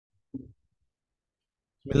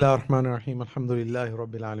بسم الله الرحمن الرحيم الحمد لله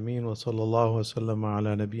رب العالمين وصلى الله وسلم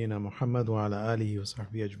على نبينا محمد وعلى آله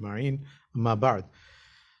وصحبه أجمعين أما بعد.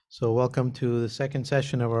 So welcome to the second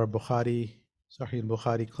session of our Sahih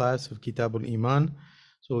Bukhari class of Kitab al-Iman.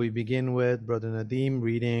 So we begin with Brother Nadeem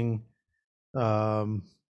reading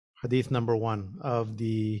Hadith number 1 of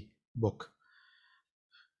the book.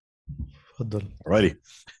 تفضل. Alrighty.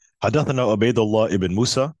 حدثنا عبيد الله ابن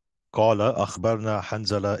موسى قال أخبرنا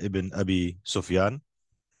حنزلة ابن أبي سفيان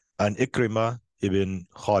عن إكرمة ابن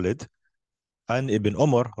خالد عن ابن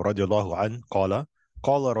عمر رضي الله عنه قال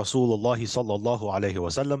قال رسول الله صلى الله عليه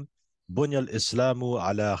وسلم بني الإسلام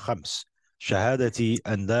على 5 شهادة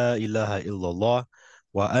أن لا إله إلا الله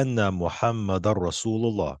وأن محمد رسول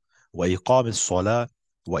الله وإقام الصلاة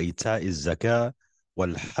وإيتاء الزكاة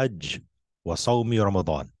والحج وصوم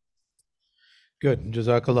رمضان. Good.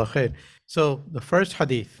 Jazakallah khair. So the first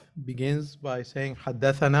hadith begins by saying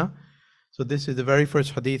Haddathana. So this is the very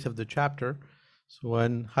first hadith of the chapter. So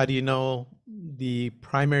how do you know the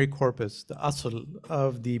primary corpus, the asl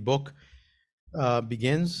of the book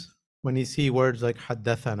begins when you see words like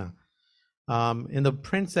Haddathana. In the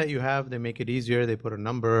prints that you have, they make it easier. They put a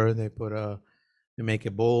number, they make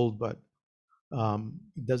it bold, but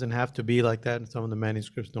it doesn't have to be like that. Some of the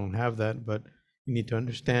manuscripts don't have that, but you need to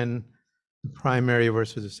understand the primary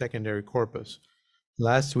versus the secondary corpus.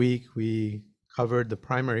 Last week we covered the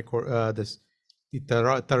primary Tarjumatul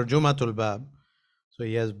Bab. So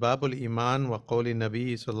he has Babul Iman wa Qawli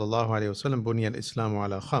Nabi sallallahu alayhi wasallam Bunya al-Islamu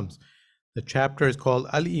ala khams. The chapter is called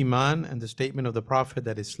Al-Iman and the statement of the Prophet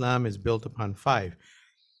that Islam is built upon 5.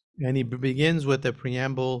 And he begins with a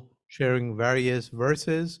preamble sharing various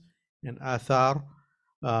verses and athar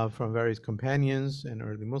from various companions and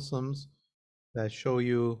early Muslims that show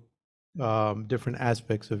you different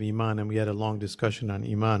aspects of Iman, and we had a long discussion on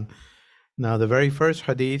Iman. Now, the very first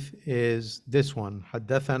hadith is this one,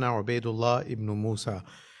 Haddathana Ubaidullah ibn Musa.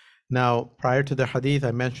 Now, prior to the hadith,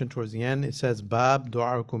 I mentioned towards the end, it says, Bab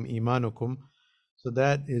du'akum imanukum. So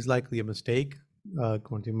that is likely a mistake.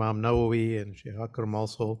 According to Imam Nawawi and Shaykh Akram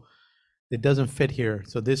also, it doesn't fit here.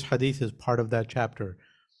 So this hadith is part of that chapter.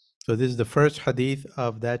 So this is the first hadith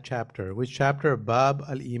of that chapter. Which chapter? Bab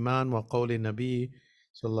al-Iman wa qawli Nabi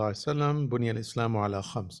sallallahu alaihi wasallam bunya al-Islamu ala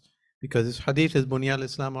khams. Because this hadith is bunya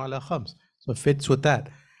al-Islamu ala khams. So it fits with that.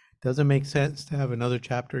 Doesn't make sense to have another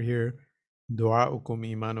chapter here, du'a'ukum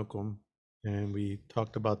imanukum, and we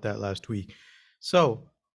talked about that last week. So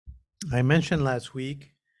I mentioned last week,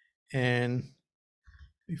 and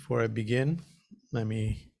before I begin,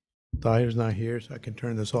 Tahir's not here, so I can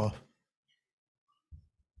turn this off.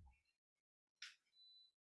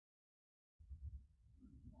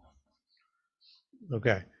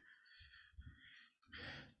 Okay.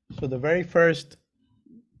 So the very first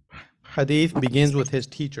hadith begins with his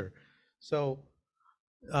teacher. So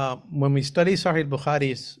when we study Sahih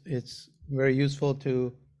Bukhari, it's very useful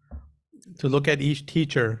to look at each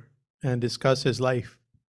teacher and discuss his life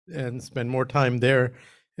and spend more time there.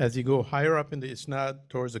 As you go higher up in the isnad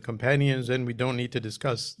towards the companions, then we don't need to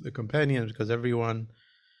discuss the companions because everyone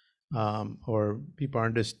or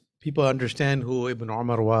people understand who Ibn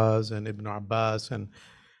Umar was and Ibn Abbas, and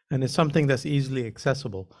it's something that's easily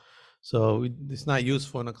accessible. So it's not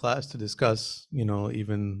useful in a class to discuss,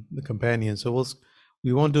 even the companions. So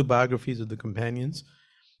we won't do biographies of the companions,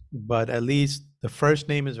 but at least the first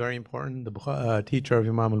name is very important, the teacher of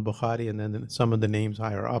Imam al-Bukhari, and then some of the names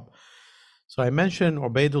higher up. So I mentioned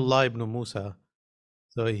Ubaidullah ibn Musa.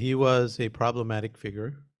 So he was a problematic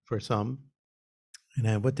figure for some.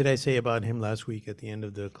 And what did I say about him last week at the end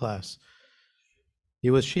of the class? He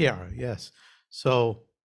was Shia, yes. So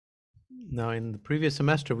now in the previous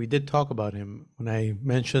semester, we did talk about him. When I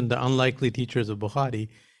mentioned the unlikely teachers of Bukhari,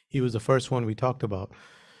 he was the first one we talked about.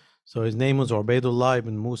 So his name was Ubaidullah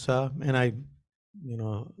ibn Musa. And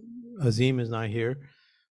Azim is not here,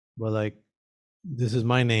 but this is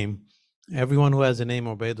my name. Everyone who has the name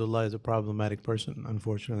Ubaidullah is a problematic person,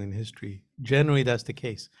 unfortunately, in history. Generally, that's the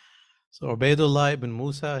case. So Ubaidullah ibn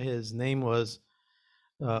Musa, his name was,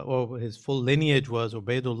 or his full lineage was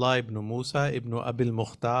Ubaidullah ibn Musa ibn Abil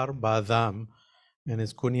Mukhtar Badam, and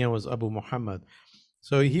his kunya was Abu Muhammad.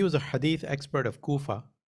 So he was a hadith expert of Kufa.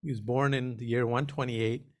 He was born in the year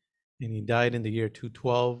 128, and he died in the year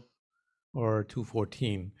 212 or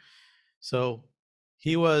 214. So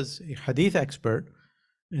he was a hadith expert,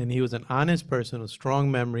 and he was an honest person with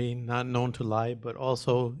strong memory, not known to lie, but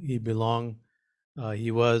also he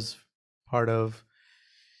was part of,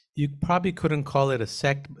 you probably couldn't call it a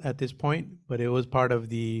sect at this point, but it was part of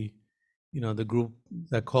the group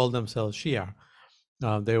that called themselves Shia.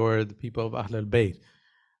 They were the people of Ahl al-Bayt.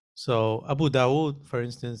 So Abu Dawood, for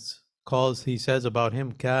instance, he says about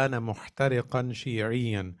him, كان محترقا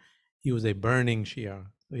شيعيا. He was a burning Shia.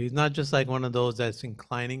 So he's not just like one of those that's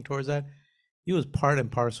inclining towards that. He was part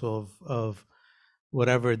and parcel of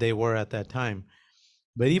whatever they were at that time.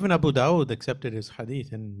 But even Abu Dawud accepted his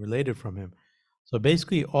hadith and related from him. So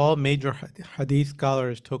basically, all major hadith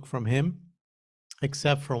scholars took from him,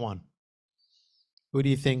 except for one. Who do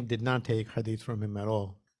you think did not take hadith from him at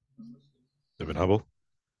all? Ibn Hanbal,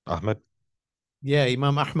 Ahmed. Yeah,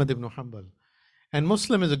 Imam Ahmad ibn Hanbal. And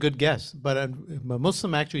Muslim is a good guess, but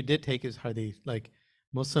Muslim actually did take his hadith. Like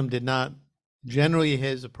Muslim did not. Generally,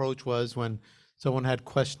 his approach was when someone had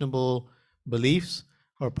questionable beliefs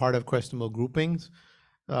or part of questionable groupings,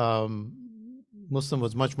 Muslim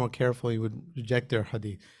was much more careful. He would reject their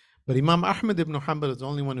hadith. But Imam Ahmad ibn Hanbal is the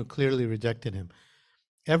only one who clearly rejected him.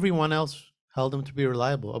 Everyone else held him to be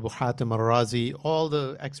reliable. Abu Hatim al-Razi, all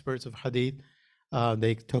the experts of hadith,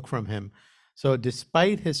 they took from him. So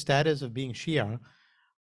despite his status of being Shia,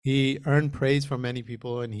 he earned praise from many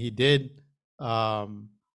people, and he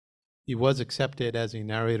was accepted as a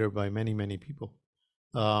narrator by many, many people,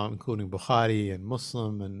 including Bukhari and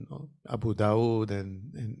Muslim and Abu Dawud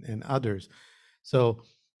and others. So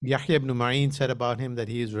Yahya ibn Ma'in said about him that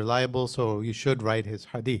he is reliable, so you should write his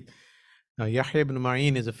hadith. Now, Yahya ibn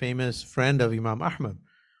Ma'in is a famous friend of Imam Ahmad,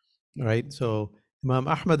 right? So Imam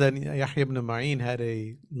Ahmad and Yahya ibn Ma'in had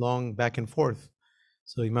a long back and forth.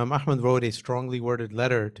 So Imam Ahmad wrote a strongly worded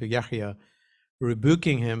letter to Yahya,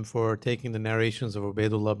 rebuking him for taking the narrations of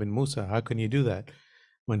Ubaidullah bin Musa. How can you do that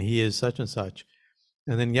when he is such and such?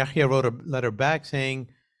 And then Yahya wrote a letter back saying,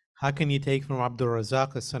 how can you take from Abdul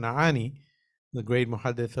Razak al-Sana'ani, the great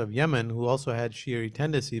muhaddith of Yemen, who also had Shi'i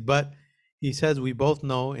tendency? But he says, we both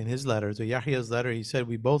know in his letter, so Yahya's letter, he said,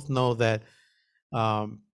 we both know that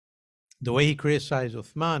the way he criticized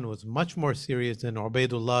Uthman was much more serious than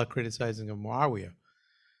Ubaidullah criticizing of Muawiyah.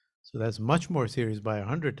 So that's much more serious by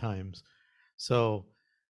 100 times. So,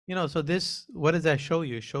 so this, what does that show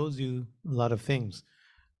you? It shows you a lot of things.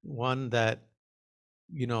 One, that,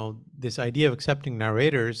 this idea of accepting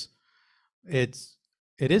narrators, it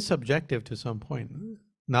is subjective to some point.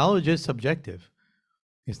 Knowledge is subjective.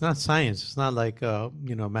 It's not science. It's not like,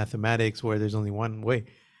 mathematics where there's only one way.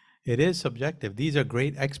 It is subjective. These are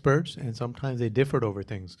great experts, and sometimes they differed over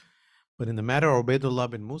things. But in the matter of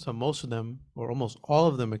Ubaidullah bin Musa, most of them, or almost all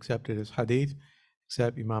of them, accepted his hadith,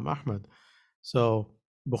 except Imam Ahmad. So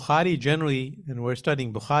Bukhari generally, and we're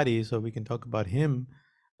studying Bukhari, so we can talk about him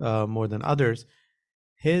more than others.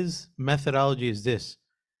 His methodology is this: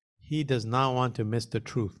 he does not want to miss the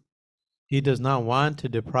truth. He does not want to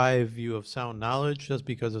deprive you of sound knowledge just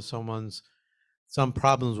because of some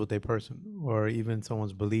problems with a person, or even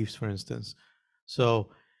someone's beliefs, for instance.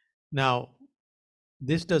 So now,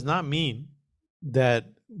 this does not mean that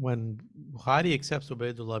when Bukhari accepts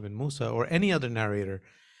Ubaidullah bin Musa or any other narrator,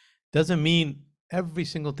 doesn't mean every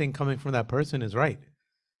single thing coming from that person is right.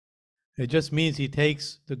 It just means he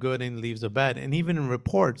takes the good and leaves the bad. And even in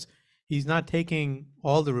reports, he's not taking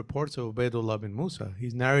all the reports of Ubaidullah bin Musa.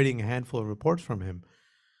 He's narrating a handful of reports from him.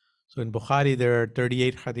 So in Bukhari, there are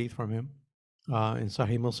 38 hadith from him. In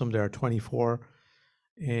Sahih Muslim, there are 24.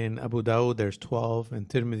 In Abu Dawud, there's 12. In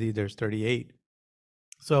Tirmidhi, there's 38.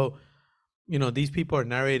 So, these people are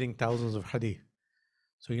narrating thousands of hadith.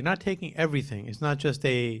 So you're not taking everything. It's not just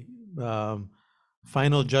a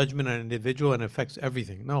final judgment on an individual and affects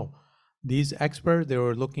everything. No, these experts, they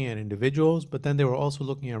were looking at individuals, but then they were also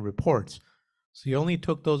looking at reports. So he only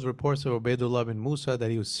took those reports of Ubaidullah bin Musa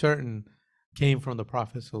that he was certain came from the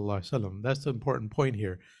Prophet ﷺ. That's the important point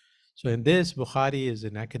here. So in this, Bukhari is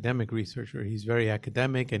an academic researcher. He's very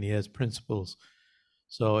academic and he has principles.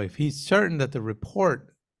 So if he's certain that the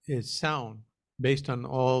report is sound based on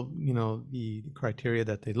all, the criteria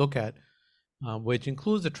that they look at, which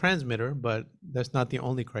includes the transmitter, but that's not the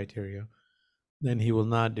only criteria, then he will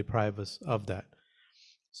not deprive us of that.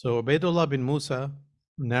 So Ubaidullah bin Musa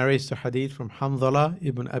narrates the hadith from Hanzala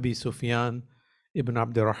ibn Abi Sufyan, ibn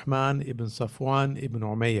Abdurrahman, ibn Safwan, ibn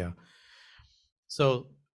Umayyah. So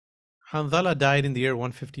Hanzala died in the year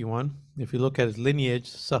 151. If you look at his lineage,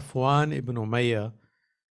 Safwan ibn Umayyah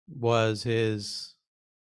was his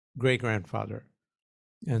great-grandfather.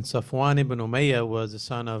 And Safwan ibn Umayyah was the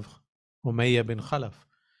son of Umayyah bin Khalaf.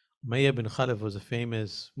 Umayyah bin Khalaf was a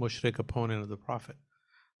famous mushrik opponent of the Prophet,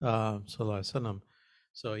 sallallahu alaihi wasallam.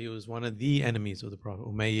 So he was one of the enemies of the Prophet,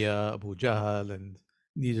 Umayyah, Abu Jahl, and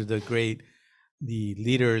these are the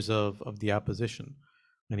leaders of the opposition.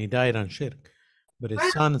 And he died on shirk. But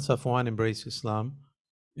his son Safwan embraced Islam,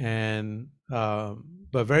 and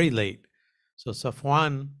but very late. So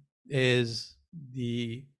Safwan is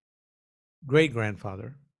the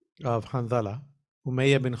great-grandfather of Hanzala,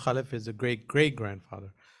 Umayyah bin Khalaf is a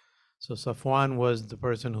great-great-grandfather. So Safwan was the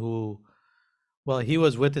person who, well, he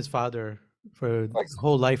was with his father for the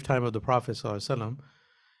whole lifetime of the Prophet ﷺ,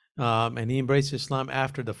 and he embraced Islam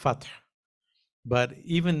after the Fath. But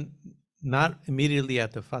even not immediately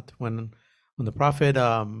at the Fath, when the Prophet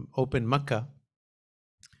opened Mecca,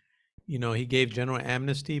 he gave general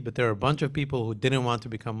amnesty, but there were a bunch of people who didn't want to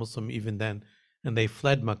become Muslim even then, and they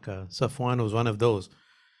fled Mecca. Safwan was one of those.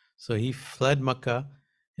 So he fled Mecca.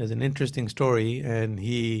 He has an interesting story, and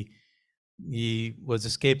he was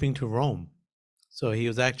escaping to Rome. So he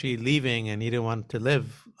was actually leaving, and he didn't want to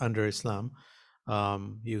live under Islam.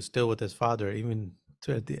 He was still with his father, even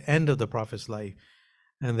at the end of the Prophet's life.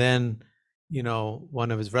 And then,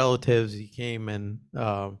 one of his relatives, he came and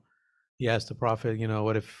he asked the Prophet,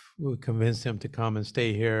 what if we convinced him to come and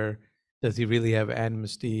stay here? Does he really have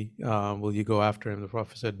amnesty? Will you go after him? The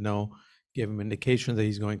Prophet said no, gave him indications that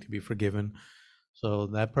he's going to be forgiven. So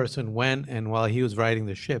that person went, and while he was riding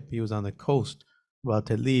the ship, he was on the coast about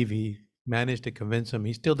to leave. He managed to convince him.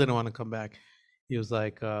 He still didn't want to come back. He was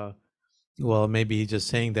like, well, maybe he's just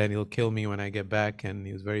saying that he'll kill me when I get back. And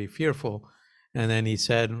he was very fearful. And then he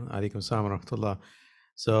said, Alaikum salam wa rahmatullah.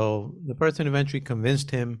 So the person eventually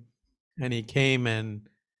convinced him, and he came, and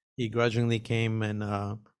he grudgingly came, and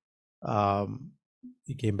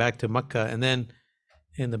he came back to Mecca. And then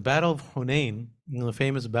in the Battle of Hunain, the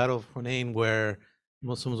famous Battle of Hunain, where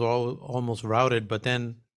Muslims were almost routed, but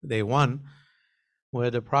then they won,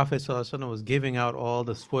 where the Prophet ﷺ was giving out all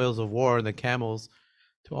the spoils of war, the camels,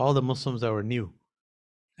 to all the Muslims that were new.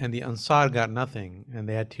 And the Ansar got nothing, and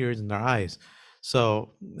they had tears in their eyes.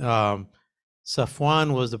 So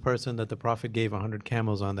Safwan was the person that the Prophet gave 100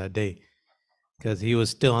 camels on that day, because he was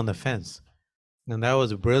still on the fence. And that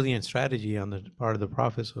was a brilliant strategy on the part of the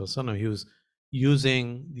Prophet ﷺ. He was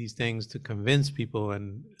using these things to convince people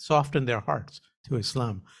and soften their hearts to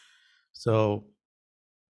Islam. So,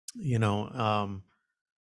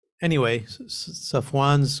 anyway,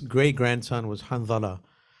 Safwan's great-grandson was Hanzala.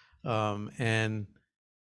 And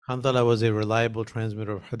Hanzala was a reliable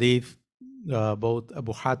transmitter of Hadith. Both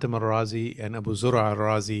Abu Hatim al-Razi and Abu Zura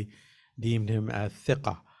al-Razi deemed him as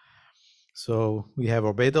thiqah. So we have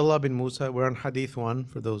Ubaidullah bin Musa. We're on Hadith 1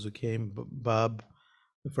 for those who came. Bab,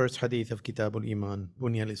 the first Hadith of Kitab al-Iman,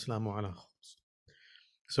 Bunya al-Islamu ala khams.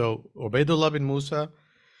 So Ubaidullah bin Musa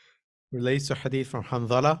relates a Hadith from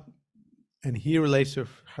Hanzala, and he relates a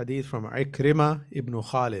Hadith from Ikrimah ibn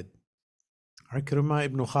Khalid. Ikrimah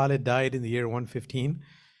ibn Khalid died in the year 115.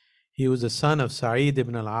 He was the son of Sa'id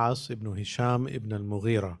ibn al-As ibn Hisham ibn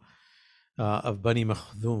al-Mughira of Bani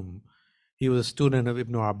Makhzum. He was a student of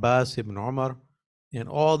Ibn Abbas, Ibn Umar, and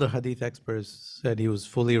all the hadith experts said he was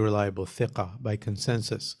fully reliable, thiqah, by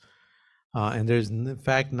consensus. And there's, in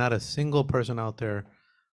fact, not a single person out there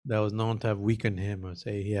that was known to have weakened him or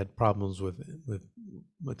say he had problems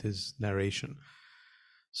with his narration.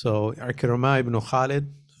 So Ikrimah ibn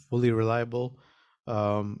Khalid, fully reliable.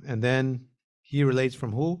 And then he relates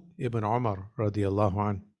from who? Ibn Umar, radiallahu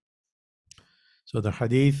anh. So the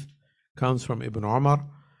hadith comes from Ibn Umar,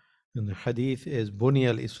 and the hadith is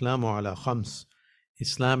Bunya al-Islamu ala khams.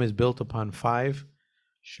 Islam is built upon 5.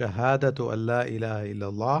 Shahadatu an la ilaha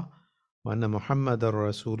illallah wa anna Muhammadan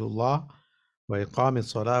Rasulullah wa iqam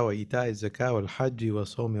as-salah wa ita' az-zakah wal hajj wa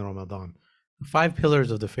sawmi Ramadan. 5 pillars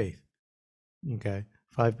of the faith. Okay,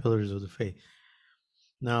 5 pillars of the faith.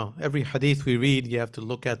 Now, every hadith we read, you have to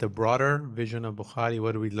look at the broader vision of Bukhari.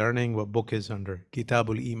 What are we learning? What book is under? Kitab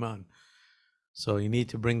al-Iman. So you need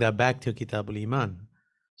to bring that back to Kitab al-Iman.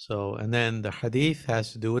 So, and then the hadith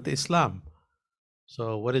has to do with Islam.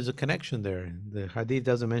 So what is the connection there? The hadith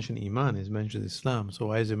doesn't mention Iman, it mentions Islam. So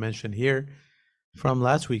why is it mentioned here? From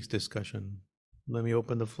last week's discussion. Let me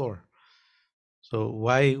open the floor. So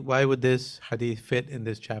why would this hadith fit in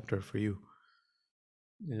this chapter for you?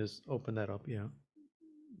 Just open that up, yeah.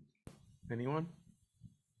 Anyone?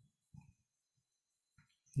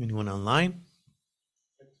 Anyone online?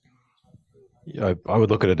 Yeah, I would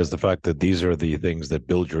look at it as the fact that these are the things that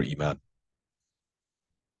build your Iman.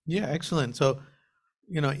 Yeah, excellent. So,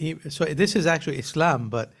 so this is actually Islam,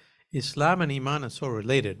 but Islam and Iman are so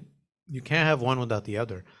related. You can't have one without the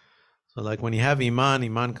other. So like when you have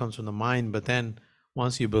Iman comes from the mind, but then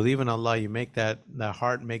once you believe in Allah, you make that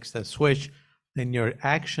heart makes that switch, then your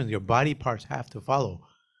actions, your body parts have to follow.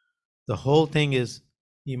 The whole thing is,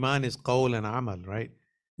 Iman is qawl and amal, right?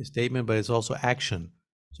 The statement, but it's also action.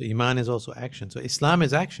 So Iman is also action. So Islam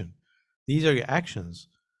is action. These are your actions.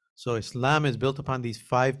 So Islam is built upon these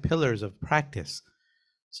 5 pillars of practice.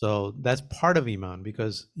 So that's part of Iman,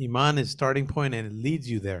 because Iman is starting point and it leads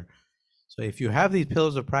you there. So if you have these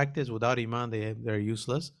pillars of practice without Iman, they're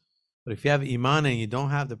useless. But if you have Iman and you don't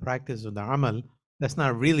have the practice of the Amal, that's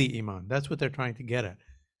not really Iman. That's what they're trying to get at.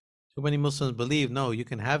 Too many Muslims believe, no, you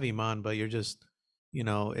can have Iman, but you're just,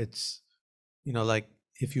 it's, like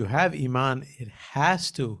if you have Iman, it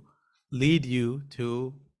has to lead you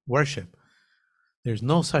to worship. There's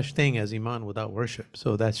no such thing as Iman without worship.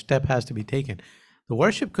 So that step has to be taken. The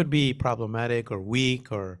worship could be problematic or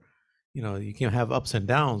weak, or, you can have ups and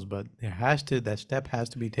downs, but that step has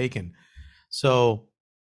to be taken. So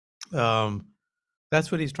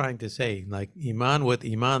that's what he's trying to say. Like Iman, with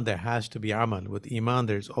Iman, there has to be Amal. With Iman,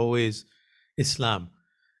 there's always Islam.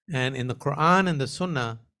 And in the Quran and the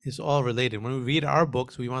Sunnah, it's all related. When we read our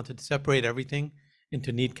books, we want to separate everything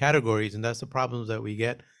into neat categories. And that's the problems that we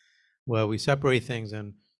get, where we separate things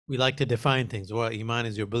and we like to define things. Well, Iman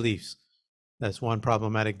is your beliefs. That's one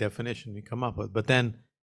problematic definition we come up with. But then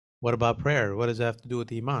what about prayer? What does that have to do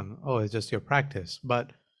with Iman? Oh, it's just your practice.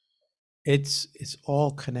 But it's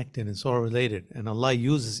all connected, it's all related. And Allah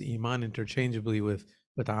uses Iman interchangeably with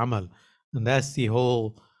Amal. And that's the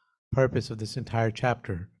whole purpose of this entire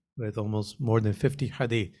chapter, with almost more than 50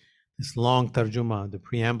 hadith. This long tarjuma, the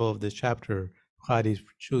preamble of this chapter, Bukhari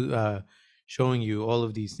is showing you all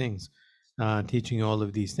of these things, teaching you all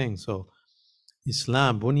of these things. So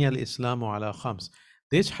Islam, bunya al-Islamu ala khams.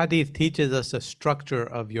 This hadith teaches us the structure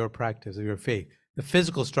of your practice, of your faith, the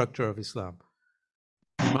physical structure of Islam.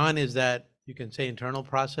 Iman is that, you can say, internal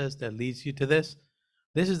process that leads you to this.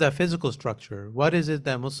 This is that physical structure. What is it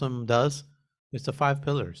that Muslim does? It's the 5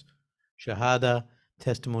 pillars. Shahada,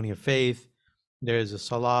 testimony of faith. There's a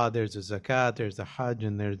salah, there's a zakat, there's a hajj,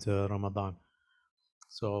 and there's a Ramadan.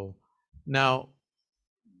 So now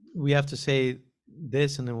we have to say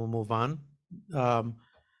this and then we'll move on.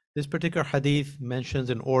 This particular hadith mentions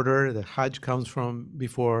an order that hajj comes from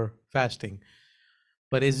before fasting.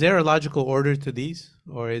 But is there a logical order to these,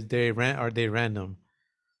 or are they random?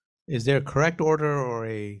 Is there a correct order or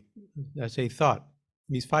let's say, thought?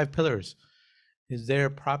 These 5 pillars, is there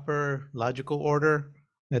a proper logical order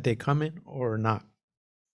that they come in or not?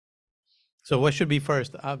 So what should be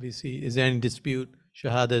first? Obviously, is there any dispute?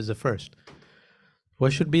 Shahada is the first.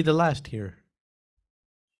 What should be the last here?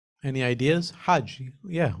 Any ideas? Hajj.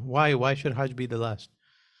 Yeah, why should Hajj be the last?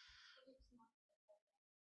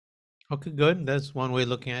 Okay, good. That's one way of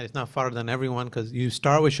looking at it. It's not farther than everyone, because you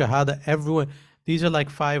start with Shahada, everyone, these are like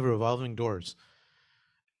 5 revolving doors.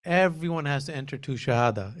 Everyone has to enter to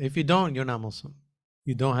Shahada. If you don't, you're not Muslim.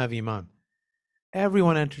 You don't have Iman.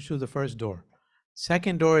 Everyone enters through the first door.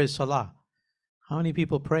 Second door is Salah. How many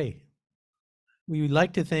people pray? We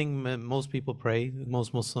like to think most people pray,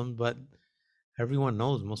 most Muslims, but everyone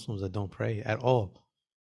knows Muslims that don't pray at all.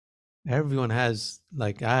 Everyone has,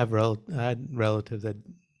 like, I had relatives that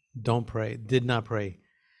don't pray, did not pray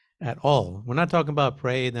at all. We're not talking about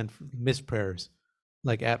pray and then miss prayers,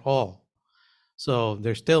 like, at all. So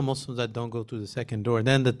there's still Muslims that don't go through the second door. And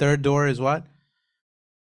then the third door is what?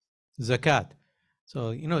 Zakat. So,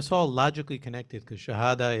 it's all logically connected, because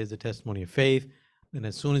Shahada is the testimony of faith. And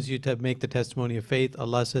as soon as you make the testimony of faith,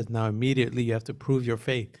 Allah says, now immediately you have to prove your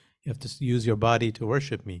faith. You have to use your body to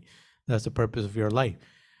worship me. That's the purpose of your life.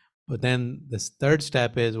 But then the third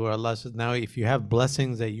step is where Allah says, now if you have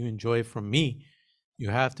blessings that you enjoy from me, you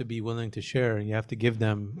have to be willing to share, and you have to give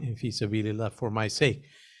them in fi sabilillah, for my sake.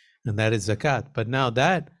 And that is zakat. But now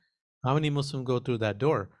how many Muslims go through that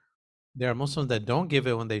door? There are Muslims that don't give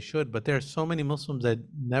it when they should, but there are so many Muslims that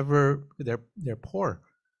they're poor.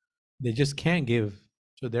 They just can't give.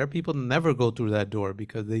 So there are people that never go through that door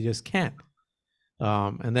because they just can't.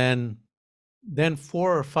 And then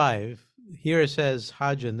 4 or 5, here it says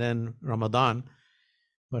Hajj and then Ramadan,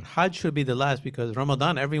 but Hajj should be the last, because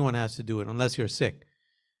Ramadan, everyone has to do it unless you're sick.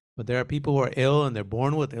 But there are people who are ill and they're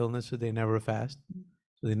born with illness, so they never fast.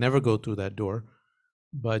 So they never go through that door.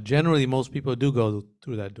 But generally, most people do go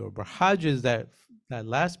through that door. But Hajj is that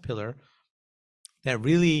last pillar that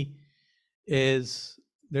really is,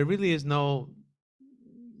 there's no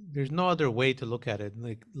other way to look at it.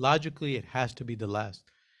 Like, logically, it has to be the last,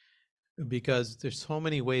 because there's so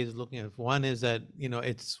many ways of looking at it. One is that,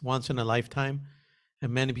 it's once in a lifetime,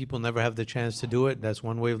 and many people never have the chance to do it. That's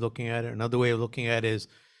one way of looking at it. Another way of looking at it is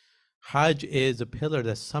Hajj is a pillar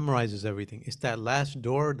that summarizes everything. It's that last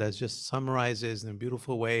door that just summarizes in a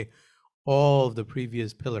beautiful way all of the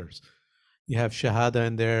previous pillars. You have Shahada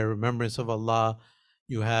in there, remembrance of Allah.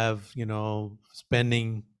 You have,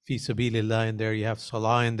 spending fi sabilillah in there. You have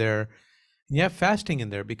Salah in there. And you have fasting in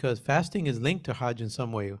there, because fasting is linked to Hajj in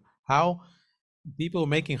some way. How? People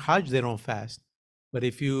making Hajj, they don't fast. But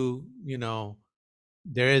if there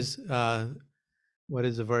is, what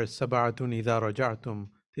is the verse? Sab'atun idha raja'tum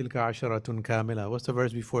tilka asharatun kamila. What's the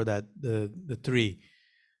verse before that? The 3.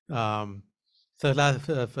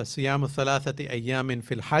 فصيام ثلاثة أيام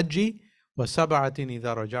في الحج وسبعة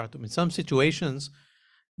إذا رجعتم. In some situations,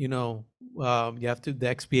 you have to, the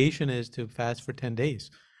expiation is to fast for 10 days,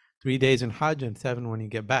 3 days in Hajj and 7 when you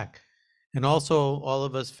get back. And also, all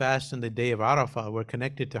of us fast on the day of Arafah. We're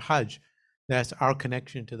connected to Hajj. That's our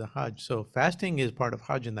connection to the Hajj. So fasting is part of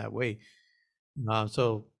Hajj in that way.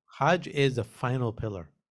 So Hajj is the final pillar.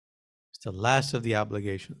 It's the last of the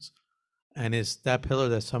obligations. And it's that pillar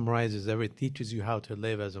that summarizes teaches you how to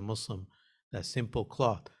live as a Muslim, that simple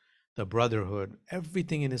cloth, the brotherhood,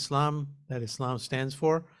 everything in Islam that Islam stands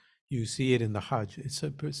for, you see it in the Hajj. It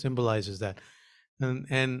symbolizes that.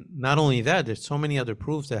 And not only that, there's so many other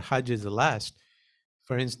proofs that Hajj is the last.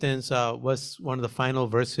 For instance, what's one of the final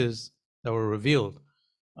verses that were revealed?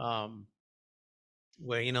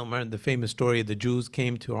 Where, the famous story, the Jews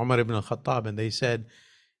came to Umar ibn al-Khattab and they said,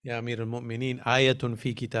 Ya Amir al-Mu'mineen, ayatun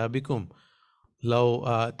fi kitabikum. لو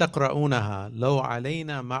تقرؤونها لو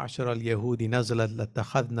علينا معشر اليهود نزلت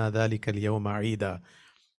لاتخذنا ذلك اليوم عيدا.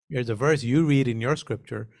 Here's a verse you read in your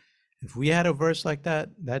scripture. If we had a verse like that,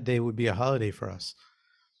 that day would be a holiday for us.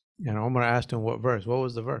 And Umar asked him what verse. What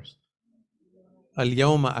was the verse?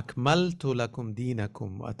 اليوم أكملت لكم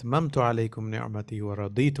دينكم وأتممت عليكم نعمتي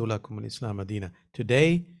ورضيت لكم الإسلام دينا.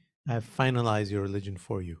 Today, I have finalized your religion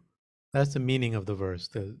for you. That's the meaning of the verse,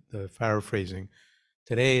 the paraphrasing.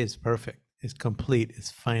 Today is perfect. It's complete. It's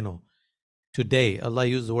final. Today, Allah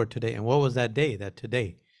used the word today. And what was that day? That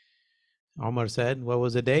today. Umar said, what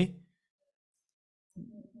was the day?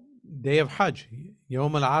 Day of Hajj.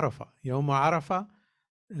 Yawm al-Arafah. Yawm al-Arafah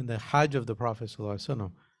and the Hajj of the Prophet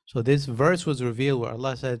ﷺ. So this verse was revealed where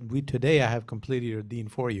Allah said, today I have completed your deen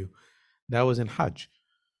for you. That was in Hajj.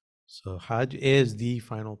 So Hajj is the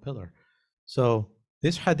final pillar. So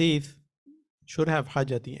this hadith should have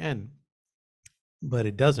Hajj at the end, but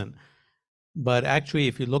it doesn't. But actually,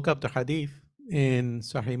 if you look up the hadith in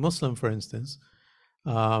Sahih Muslim, for instance,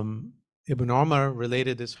 Ibn Umar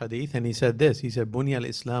related this hadith and he said this. He said, Bunya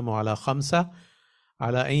al-Islamu ala khamsa,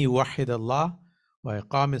 ala an yuwahhid Allah, wa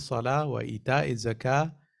iqam as-salah, wa ita'i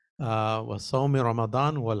zakah, wa sawmi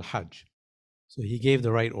Ramadan, wal hajj. So he gave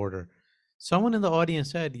the right order. Someone in the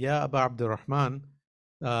audience said, Ya Aba Abdurrahman,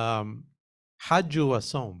 hajju wa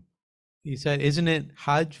sawm. He said, isn't it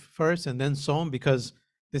hajj first and then sawm? Because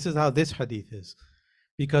this is how this hadith is.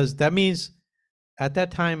 Because that means at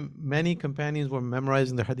that time, many companions were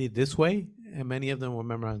memorizing the hadith this way, and many of them were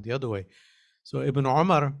memorizing the other way. So Ibn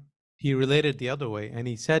Umar, he related the other way, and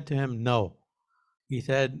he said to him, no. He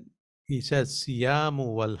said,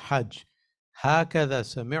 Siyamu wal hajj. هكذا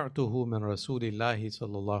سمعته من رسول الله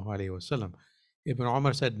صلى الله عليه وسلم. Ibn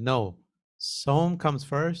Umar said, no. Sawm comes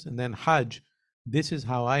first, and then hajj. This is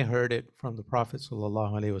how I heard it from the Prophet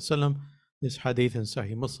sallallahu alaihi wasallam. This hadith in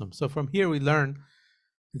Sahih Muslim. So from here we learn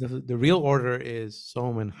the real order is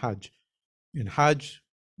Sawm and Hajj. In Hajj,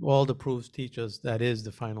 all the proofs teach us that is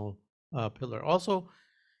the final pillar. Also,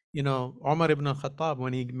 Umar ibn al-Khattab,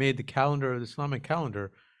 when he made the calendar, the Islamic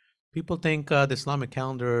calendar, people think the Islamic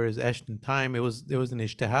calendar is etched in time. There was an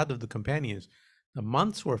ijtihad of the companions. The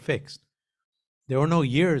months were fixed. There were no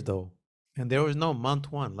years though, and there was no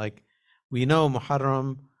month one. Like we know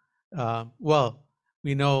Muharram,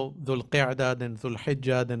 we know Dhul Qa'dah, then Dhul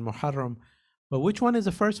Hijjah, then Muharram. But which one is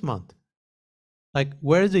the first month? Like,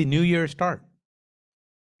 where does the new year start?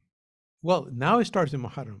 Well, now it starts in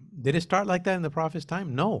Muharram. Did it start like that in the Prophet's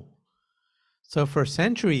time? No. So for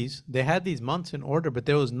centuries, they had these months in order, but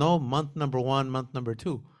there was no month number one, month number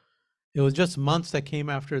two. It was just months that came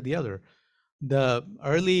after the other. The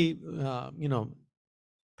early,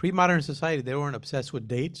 pre-modern society, they weren't obsessed with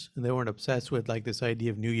dates, and they weren't obsessed with like this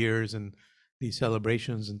idea of New Year's and these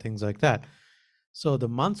celebrations and things like that. So the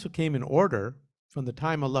months came in order from the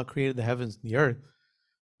time Allah created the heavens and the earth,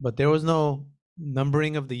 but there was no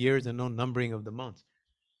numbering of the years and no numbering of the months.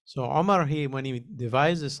 So Omar, when he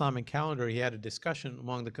devised the Islamic calendar, he had a discussion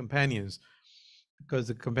among the companions, because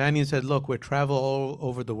the companions said, look, we travel all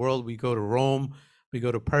over the world. We go to Rome, we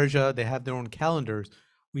go to Persia. They have their own calendars.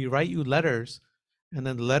 We write you letters, and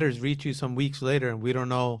then the letters reach you some weeks later, and we don't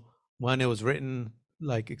know when it was written,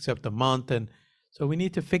 like except the month. And so we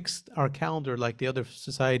need to fix our calendar like the other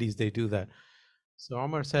societies, they do that. So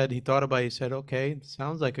Omar said, he thought about it, he said, okay,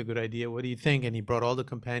 sounds like a good idea. What do you think? And he brought all the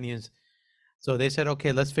companions. So they said,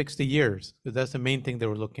 okay, let's fix the years, because that's the main thing they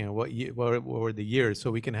were looking at. What were the years,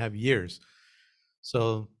 so we can have years.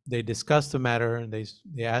 So they discussed the matter, and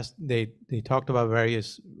they talked about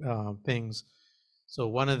various things. So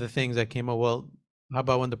one of the things that came up, well, how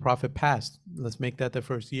about when the Prophet passed? Let's make that the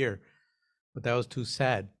first year. But that was too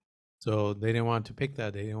sad. So they didn't want to pick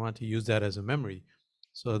that. They didn't want to use that as a memory.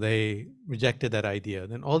 So they rejected that idea.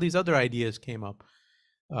 Then all these other ideas came up.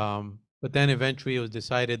 But then eventually it was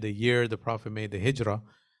decided the year the Prophet made the hijrah,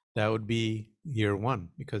 that would be year 1,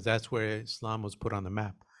 because that's where Islam was put on the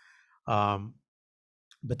map.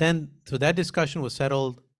 But then, so that discussion was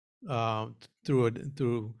settled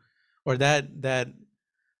through, or that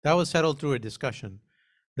was settled through a discussion.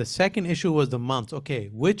 The second issue was the months. Okay,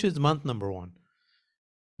 which is month number 1?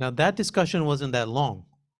 Now that discussion wasn't that long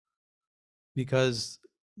because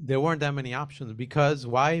there weren't that many options. Because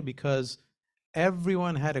why? Because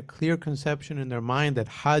everyone had a clear conception in their mind that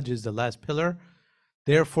Hajj is the last pillar.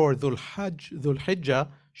 Therefore, Dhul Hijjah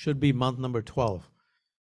should be month number 12.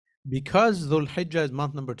 Because Dhul Hijjah is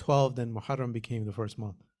month number 12, then Muharram became the first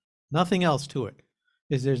month. Nothing else to it.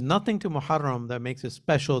 There's nothing to Muharram that makes it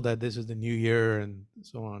special that this is the new year and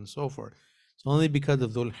so on and so forth. It's only because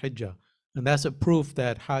of Dhul Hijjah. And that's a proof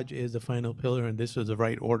that Hajj is the final pillar and this was the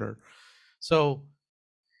right order. So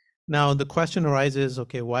now the question arises,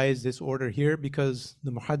 okay, why is this order here? Because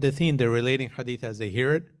the Muhaddithin, they're relating Hadith as they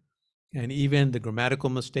hear it. And even the grammatical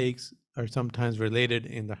mistakes are sometimes related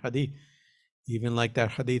in the Hadith. Even like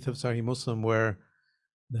that Hadith of Sahih Muslim where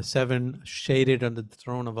the 7 shaded under the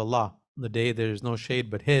throne of Allah, the day there is no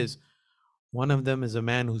shade but His. One of them is a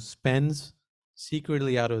man who spends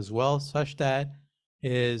secretly out of his wealth such that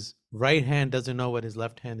his right hand doesn't know what his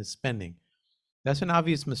left hand is spending. That's an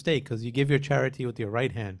obvious mistake because you give your charity with your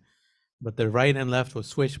right hand, but the right and left was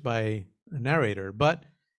switched by a narrator. But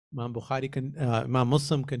Imam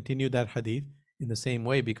Muslim continued that hadith in the same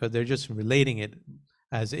way because they're just relating it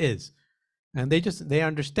as is. And they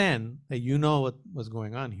understand that you know what was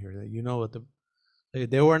going on here, that you know what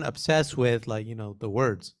they weren't obsessed with the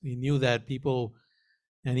words. They knew that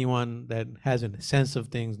anyone that has a sense of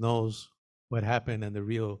things knows what happened and the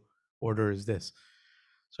real order is this.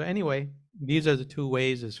 So anyway, these are the 2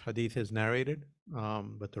 ways this hadith is narrated,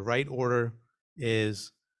 but the right order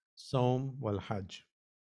is Sawm wal Hajj.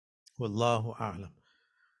 Wallahu a'lam.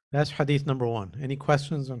 That's hadith number 1. Any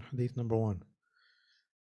questions on hadith number 1?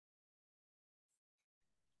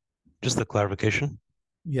 Just a clarification.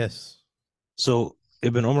 Yes. So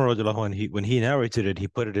Ibn Umar when he narrated it, he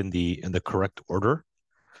put it in the correct order.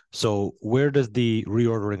 So where does the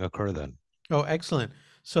reordering occur then? Oh, excellent.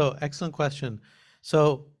 So excellent question.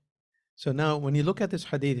 So now when you look at this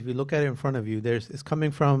hadith, if you look at it in front of you, it's coming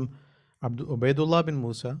from Ubaidullah bin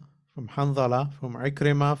Musa, from Hanzala, from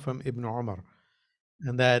Ikrimah, from Ibn Umar.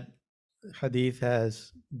 And that hadith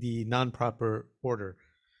has the non-proper order.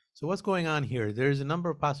 So what's going on here? There's a number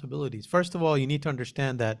of possibilities. First of all, you need to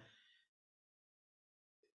understand that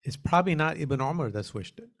it's probably not Ibn Umar that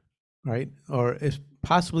switched it, right? Or it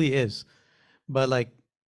possibly is. But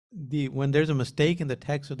when there's a mistake in the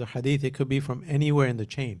text of the hadith, it could be from anywhere in the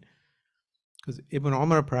chain. Because Ibn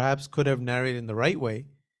Umar perhaps could have narrated in the right way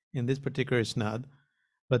in this particular isnad,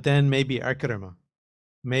 but then maybe Ikrimah,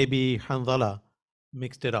 maybe Hanzala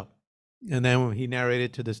mixed it up. And then he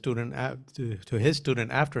narrated to the student, to his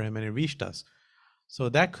student after him, and it reached us. So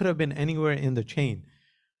that could have been anywhere in the chain.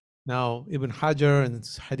 Now, Ibn Hajar and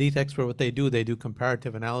hadith expert, what they do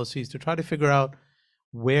comparative analyses to try to figure out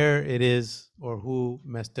where it is or who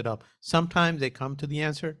messed it up. Sometimes they come to the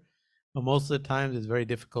answer, but most of the times it's very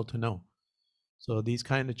difficult to know. So these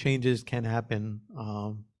kind of changes can happen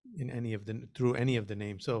through any of the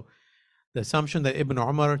names. So the assumption that Ibn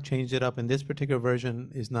Umar changed it up in this particular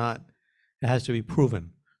version is not, it has to be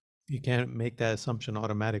proven. You can't make that assumption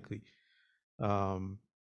automatically.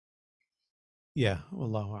 Yeah,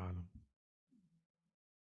 Wallahu a'lam.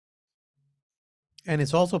 And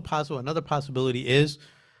it's also possible, another possibility is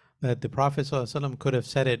that the Prophet ﷺ could have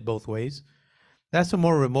said it both ways. That's a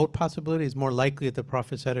more remote possibility. It's more likely that the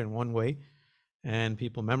Prophet said it in one way and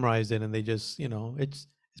people memorized it and they just, it's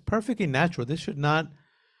perfectly natural. This should not,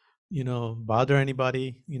 bother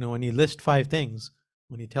anybody. When you list 5 things,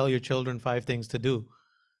 when you tell your children 5 things to do,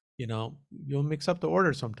 you'll mix up the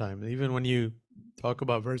order sometimes. Even when you talk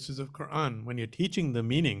about verses of Quran, when you're teaching the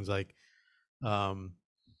meanings, like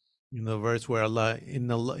the verse where Allah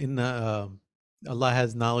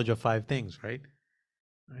has knowledge of 5 things, right?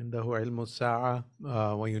 عنده علم الساعة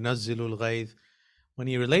وينزل الغيث. When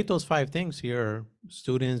you relate those 5 things to your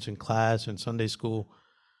students in class and Sunday school,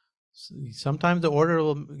 sometimes the order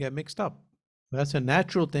will get mixed up. That's a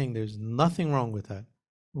natural thing. There's nothing wrong with that.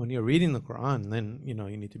 When you're reading the Quran, then you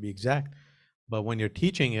need to be exact. But when you're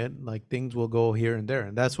teaching it, things will go here and there.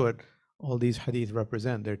 And that's what all these hadith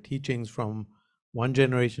represent. They're teachings from one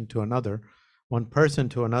generation to another, one person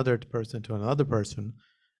to another person to another person.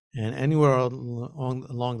 And anywhere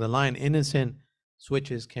along the line, innocent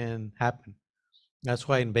switches can happen. That's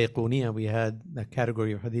why in Bayquniya we had a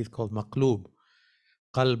category of hadith called maqlub,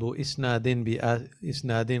 قلب إسناد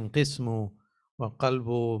بإسناد قسم وقلب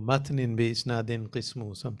متن بإسناد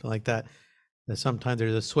قسم, something like that. That sometimes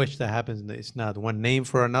there's a switch that happens in the isnad, one name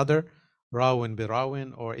for another, rawin bi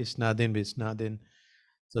rawin or isnadin bi isnadin.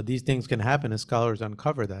 So these things can happen, and scholars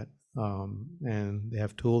uncover that, and they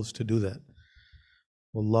have tools to do that.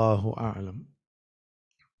 Wallahu a'lam.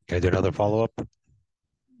 Can I do another follow-up?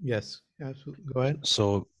 Yes, absolutely. Go ahead.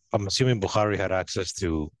 So I'm assuming Bukhari had access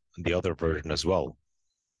to the other version as well.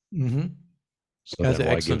 Mm-hmm. So That's then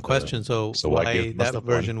an why excellent give question. So why give why that Muslim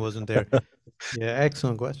one? version wasn't there? Yeah,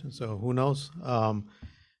 excellent question. So who knows?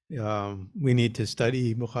 We need to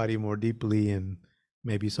study Bukhari more deeply, and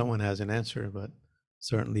maybe someone has an answer. But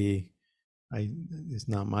certainly, it's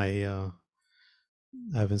not my. I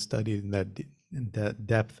haven't studied in that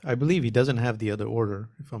depth. I believe he doesn't have the other order,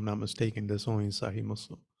 if I'm not mistaken. That's only in Sahih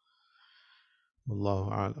Muslim.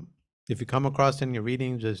 Wallahu a'lam. If you come across in your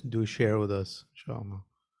reading, just do share with us, inshallah.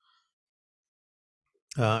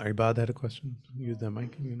 Ibad had a question. Use that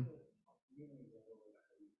mic.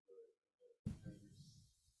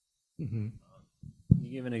 Mm-hmm.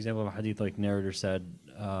 You gave an example of a hadith like narrator said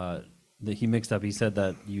that he mixed up. He said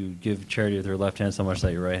that you give charity with your left hand so much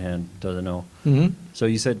that your right hand doesn't know. Mm-hmm. So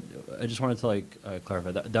you said, I just wanted to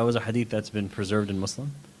clarify that was a hadith that's been preserved in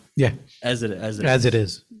Muslim Yeah, as it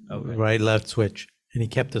is. Okay. Right, left switch, and he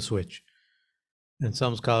kept the switch. And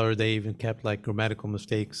some scholars, they even kept like grammatical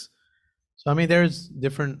mistakes. So I mean, there's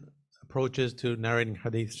different approaches to narrating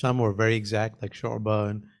hadith. Some were very exact, like Shu'bah,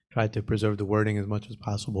 and tried to preserve the wording as much as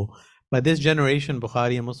possible. But this generation,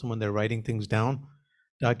 Bukhari and Muslim, when they're writing things down,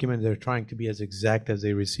 document, they're trying to be as exact as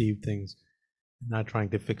they receive things, not trying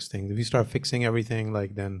to fix things. If you start fixing everything,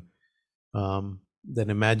 like then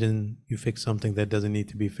imagine you fix something that doesn't need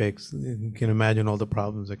to be fixed. You can imagine all the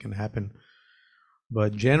problems that can happen.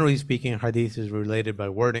 But generally speaking, hadith is related by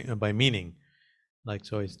wording, by meaning. Like,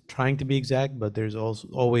 so it's trying to be exact, but there's also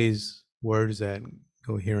always words that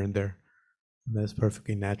go here and there. And that's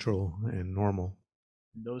perfectly natural and normal.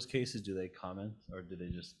 In those cases, do they comment or do they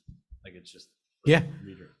just it's just Yeah.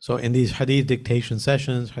 reader? So in these hadith dictation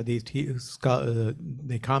sessions,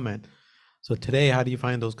 they comment. So today, how do you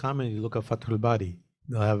find those comments? You look at Fathul Bari.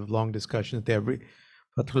 They'll have long discussions there.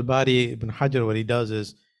 Fathul Bari, Ibn Hajar, what he does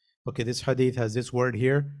is, okay, this hadith has this word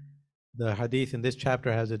here. The hadith in this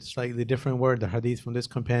chapter has a slightly different word. The hadith from this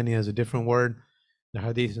companion has a different word. The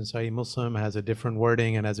hadith in Sahih Muslim has a different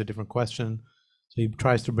wording and has a different question. So he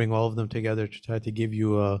tries to bring all of them together to try to give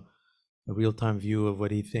you a real-time view of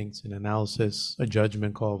what he thinks, an analysis, a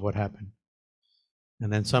judgment call of what happened.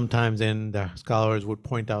 And then sometimes then the scholars would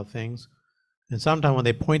point out things. And sometimes when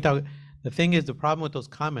they point out, the thing is, the problem with those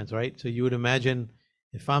comments, right? So you would imagine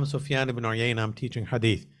if I'm Sufyan ibn Uyayna, I'm teaching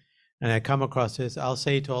hadith, and I come across this, I'll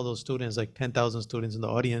say to all those students, like 10,000 students in the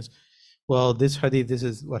audience, well, this hadith, this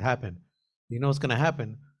is what happened. You know what's going to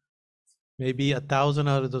happen? Maybe 1,000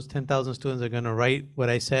 out of those 10,000 students are going to write what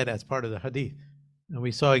I said as part of the hadith. And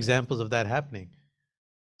we saw examples of that happening.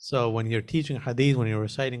 So when you're teaching hadith, when you're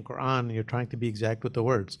reciting Quran, you're trying to be exact with the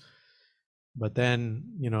words. But then,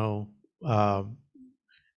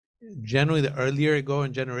 generally the earlier you go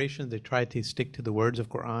in generations, they try to stick to the words of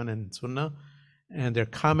Quran and Sunnah, and their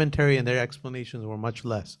commentary and their explanations were much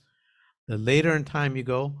less. The later in time you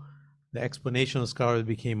go, the explanation of scholars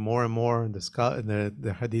became more and more, and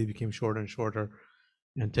the hadith became shorter and shorter.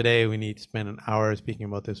 And today we need to spend an hour speaking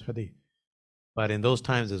about this hadith. But in those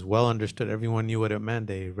times, it's well understood. Everyone knew what it meant.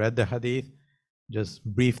 They read the hadith, just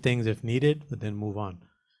brief things if needed, but then move on,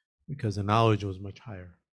 because the knowledge was much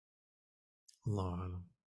higher. Allahu Alam.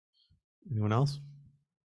 Anyone else?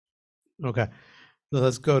 Okay, so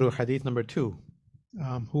let's go to hadith number 2.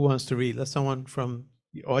 Who wants to read? Let someone from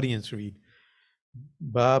the audience read.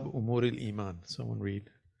 Bab Umur al-Iman. Someone read.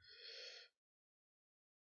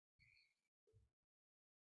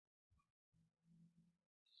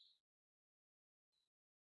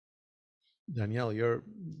 Danielle, your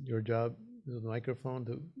job is with the microphone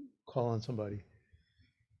to call on somebody.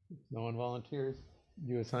 If no one volunteers,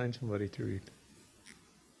 you assign somebody to read.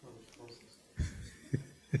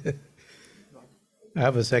 I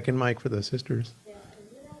have a second mic for the sisters.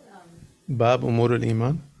 Bab Umur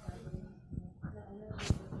al-Iman.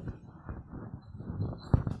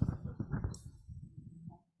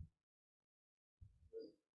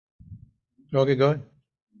 Okay, go ahead.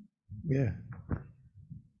 Yeah.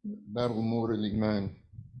 باب أمور الإيمان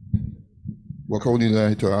وقول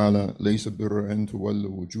الله تعالى ليس البر أن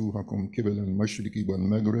تولوا وجوهكم قبل المشرق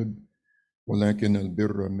والمغرب ولكن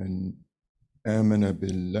البر من آمن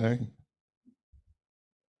بالله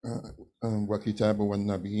وكتابه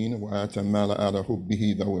والنبيين وآتى المال على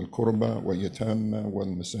حبه ذوي القربى واليتامى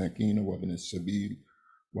والمساكين وابن السبيل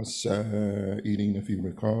والسائلين في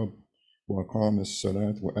الرقاب وأقام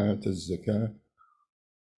الصلاة وآتى الزكاة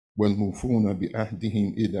والموفون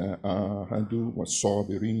بعهدهم إذا عاهدوا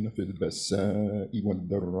والصابرين في البأساء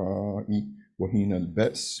والضراء وحين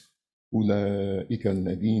البأس أولئك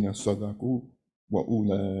الذين صدقوا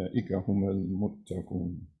وأولئك هم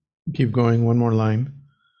المتقون. Keep going, one more line.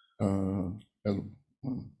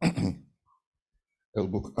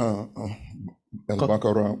 البقرة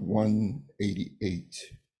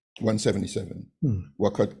 177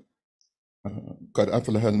 وقد قد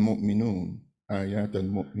أفلح المؤمنون آيات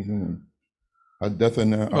المؤمنون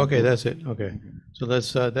حدثنا. Okay, that's it. Okay, so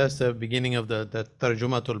that's the beginning of the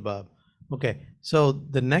Tarjumatul Bab. Okay, so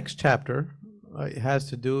the next chapter it has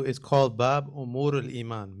to do, it's called Bab Umur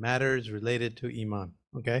al-Iman, matters related to Iman.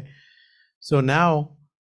 Okay, so now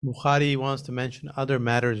Bukhari wants to mention other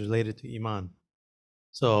matters related to Iman.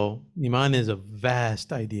 So Iman is a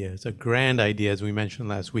vast idea. It's a grand idea, as we mentioned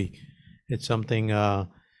last week. It's something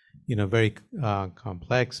very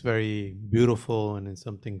complex, very beautiful, and it's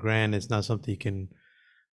something grand. It's not something you can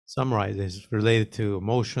summarize. It's related to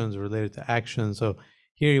emotions, related to action. So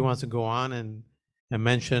here he wants to go on and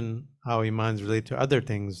mention how Iman is related to other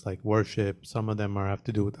things like worship. Some of them have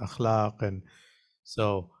to do with akhlaq. And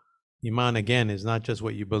so Iman, again, is not just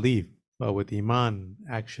what you believe, but with Iman,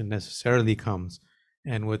 action necessarily comes.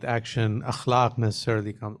 And with action, akhlaq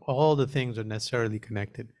necessarily comes. All the things are necessarily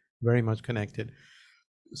connected, very much connected.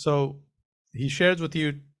 So he shares with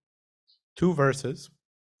you two verses.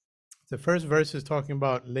 The first verse is talking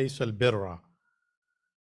about Lays al-birra.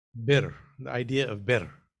 Bir, the idea of bir.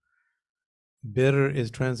 Bir is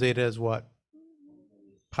translated as what?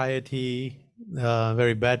 Piety,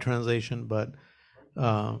 very bad translation, but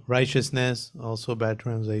righteousness, also bad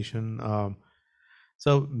translation.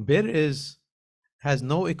 So bir has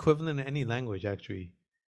no equivalent in any language, actually.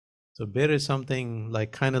 So bir is something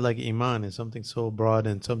like kind of like Iman, is something so broad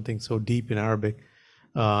and something so deep in Arabic.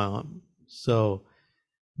 So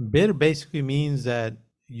bir basically means that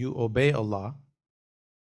you obey Allah,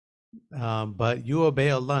 but you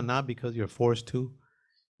obey Allah not because you're forced to.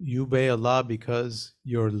 You obey Allah because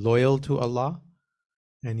you're loyal to Allah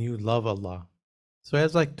and you love Allah. So it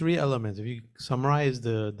has like three elements. If you summarize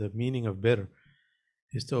the meaning of bir,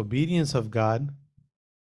 it's the obedience of God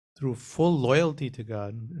through full loyalty to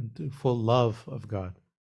God and through full love of God.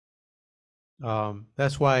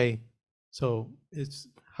 That's why, so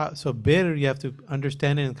bir, you have to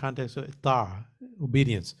understand it in context of ita',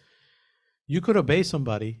 obedience. You could obey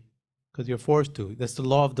somebody because you're forced to. That's the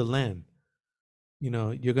law of the land.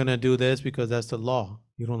 You're going to do this because that's the law.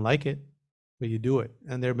 You don't like it, but you do it.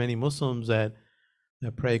 And there are many Muslims that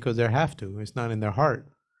pray because they have to. It's not in their heart.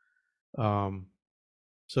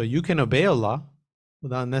 So you can obey Allah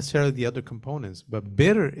without necessarily the other components. But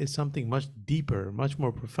bir is something much deeper, much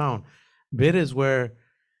more profound. Bir is where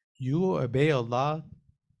you obey Allah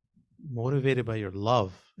motivated by your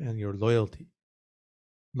love and your loyalty.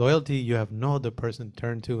 Loyalty, you have no other person to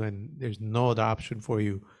turn to, and there's no other option for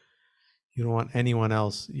you. You don't want anyone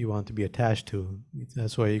else you want to be attached to.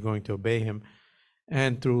 That's why you're going to obey him.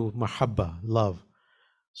 And through mahabba, love.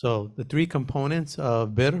 So the three components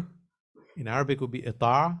of bir in Arabic would be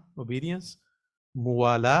ita', obedience,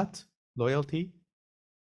 muwalat, loyalty,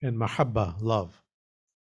 and mahabba, love.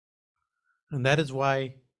 And that is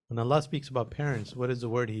why when Allah speaks about parents, what is the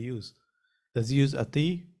word he uses? Does he use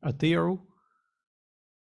ati'u?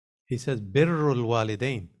 He says birrul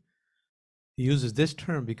walidain. He uses this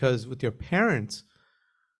term because with your parents,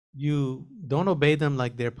 you don't obey them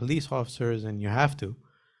like they're police officers and you have to,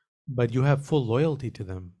 but you have full loyalty to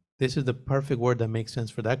them. This is the perfect word that makes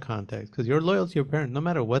sense for that context, because you're loyal to your parents, no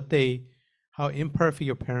matter how imperfect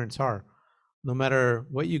your parents are, no matter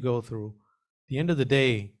what you go through. At the end of the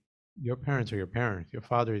day, your parents are your parents. Your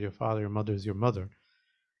father is your father. Your mother is your mother.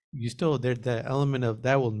 There's that element of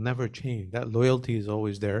that will never change. That loyalty is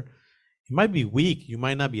always there. You might be weak. You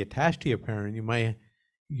might not be attached to your parent. You might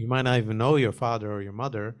not even know your father or your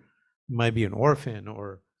mother. You might be an orphan,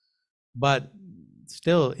 but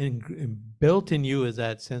still built in you is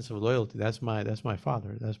that sense of loyalty. That's my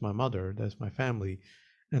father. That's my mother. That's my family.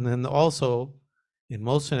 And then also, in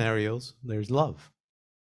most scenarios, there's love.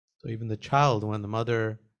 So even the child, when the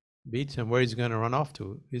mother beats him, where he's going to run off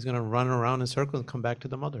to? He's going to run around in circles and come back to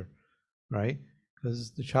the mother, right?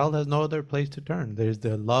 Because the child has no other place to turn. There's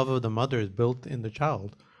the love of the mother is built in the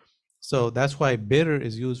child. So that's why bir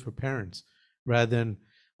is used for parents, rather than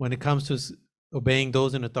when it comes to obeying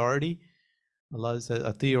those in authority. Allah says,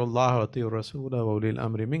 "Ati'u Allah wa ati'u Rasulah wa ulil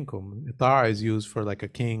amri minkum." Ita' is used for like a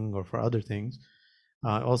king or for other things.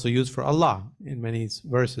 Also used for Allah in many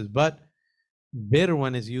verses. But bir,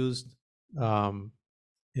 when is used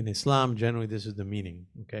In Islam, generally, this is the meaning,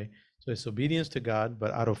 okay? So it's obedience to God,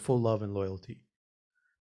 but out of full love and loyalty.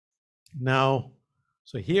 Now,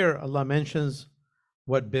 so here Allah mentions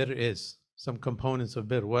what bir is, some components of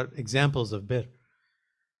bir, what examples of bir.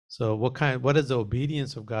 So what does the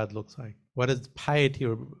obedience of God looks like? What does piety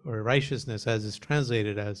or righteousness, as it's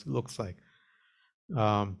translated as, looks like?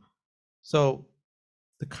 So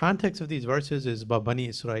the context of these verses is about Bani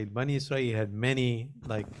Israel. Bani Israel had many,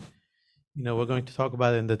 like, we're going to talk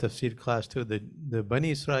about it in the tafsir class too. The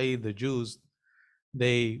Bani Israel, the Jews,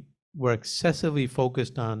 they were excessively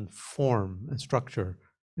focused on form and structure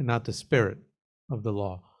and not the spirit of the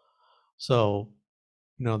law. So,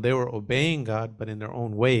 they were obeying God, but in their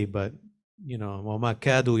own way, but, وَمَا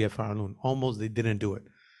كَادُوا يَفْعَلُونَ, almost they didn't do it.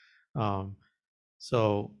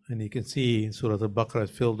 So, and you can see Surah Al-Baqarah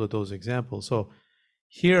is filled with those examples. So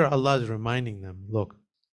here Allah is reminding them, look,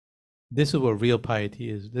 this is what real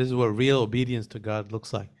piety is. This is what real obedience to God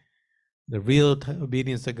looks like. The real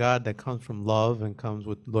obedience to God that comes from love and comes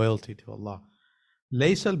with loyalty to Allah.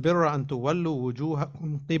 لَيْسَ الْبِرَّ أَن تُوَلُّوا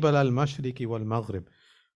وُجُوهَكُمْ قِبَلَ الْمَشْرِقِ وَالْمَغْرِبِ.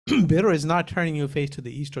 Bir is not turning your face to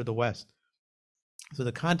the east or the west. So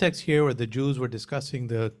the context here where the Jews were discussing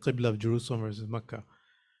the Qibla of Jerusalem versus Mecca,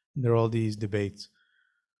 there are all these debates.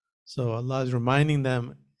 So Allah is reminding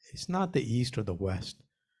them, it's not the east or the west.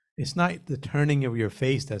 It's not the turning of your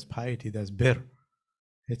face that's piety, that's bir.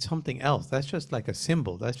 It's something else. That's just like a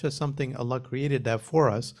symbol. That's just something Allah created that for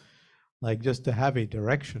us, like just to have a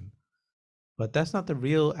direction. But that's not the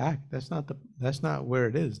real act. That's not where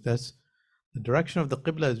it is. That's the direction of the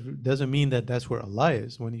Qibla doesn't mean that that's where Allah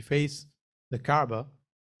is. When you face the Kaaba,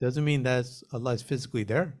 doesn't mean that Allah is physically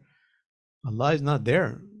there. Allah is not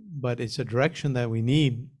there, but it's a direction that we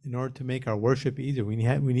need in order to make our worship easier. We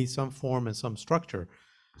need some form and some structure.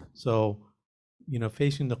 So,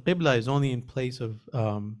 facing the Qibla is only in place of.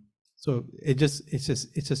 So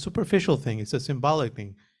it's a superficial thing. It's a symbolic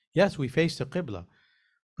thing. Yes, we face the Qibla,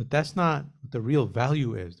 but that's not what the real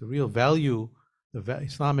value is. The real value,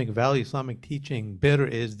 Islamic value, Islamic teaching, bir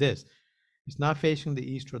is this. It's not facing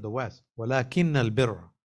the east or the west. وَلَكِنَّ الْبِرَّ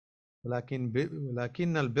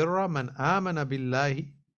مَنْ آمَنَ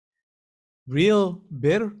بِاللَّهِ. Real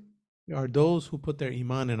bir are those who put their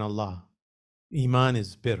iman in Allah. Iman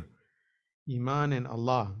is bir. Iman in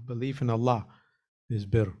Allah, belief in Allah is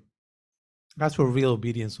bir. That's what real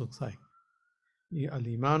obedience looks like.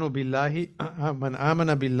 Al-Imanu billahi, man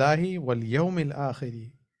amana billahi wal yawmil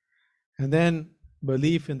akhiri. And then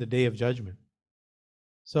belief in the day of judgment.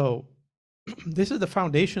 So this is the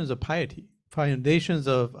foundations of piety, foundations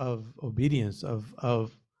of obedience, of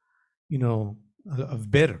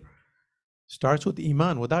bir. Starts with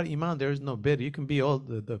Iman. Without Iman, there is no bir. You can be all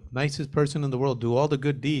the nicest person in the world, do all the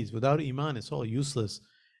good deeds. Without Iman, it's all useless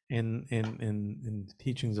in the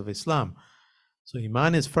teachings of Islam. So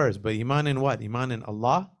Iman is first, but Iman in what? Iman in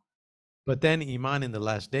Allah, but then Iman in the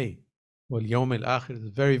last day. Wal Yawm al-Akhir is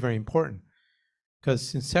very, very important, because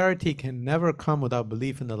sincerity can never come without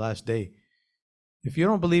belief in the last day. If you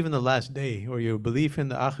don't believe in the last day, or your belief in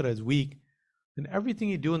the Akhirah is weak, then everything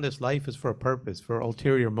you do in this life is for a purpose, for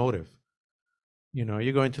ulterior motive.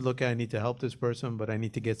 You're going to look at, I need to help this person, but I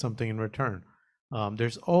need to get something in return.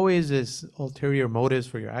 There's always this ulterior motives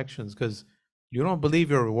for your actions, because you don't believe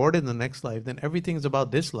you're rewarded in the next life, then everything's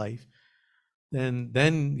about this life.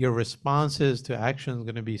 Then your responses to action is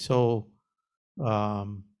going to be so,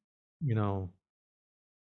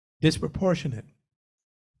 disproportionate.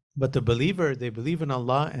 But the believer, they believe in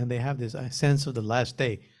Allah and they have this sense of the last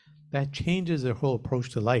day. That changes their whole approach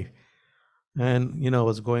to life. And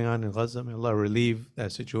what's going on in Gaza, may Allah relieve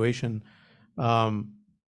that situation. The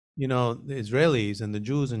Israelis and the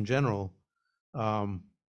Jews in general,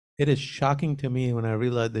 it is shocking to me when I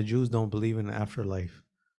realize the Jews don't believe in an afterlife.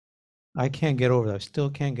 I can't get over that. I still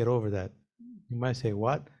can't get over that. You might say,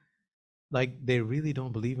 what? Like, they really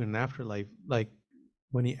don't believe in an afterlife. Like,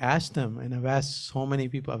 when you ask them, and I've asked so many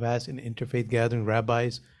people, I've asked in interfaith gathering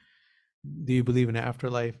rabbis, do you believe in an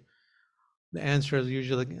afterlife? The answer is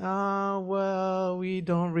usually like, well, we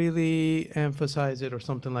don't really emphasize it, or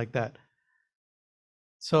something like that.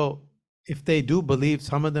 So if they do believe,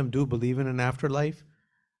 some of them do believe in an afterlife,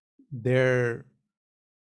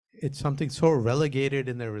 it's something so relegated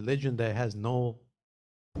in their religion that has no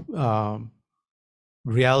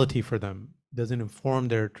reality for them, doesn't inform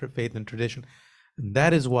their faith and tradition. And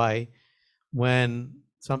that is why when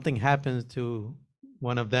something happens to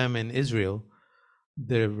one of them in Israel,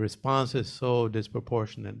 the response is so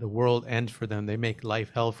disproportionate. The world ends for them. They make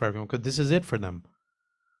life hell for everyone, because this is it for them.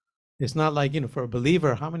 It's not like, for a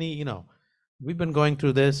believer, how many, we've been going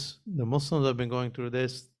through this, the Muslims have been going through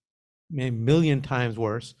this maybe a million times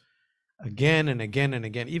worse. again and again and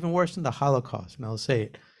again, even worse than the Holocaust. And I'll say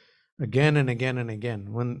it again and again and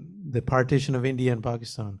again. When the partition of India and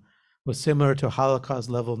Pakistan was similar to Holocaust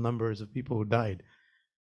level numbers of people who died.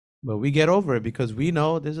 But we get over it because we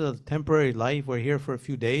know this is a temporary life. We're here for a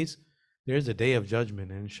few days. There's a day of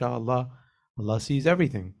judgment. And inshallah, Allah sees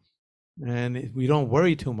everything. And we don't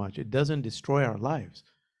worry too much. It doesn't destroy our lives.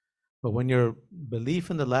 But when your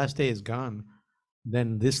belief in the last day is gone,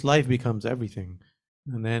 then this life becomes everything.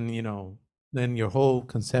 And then, then your whole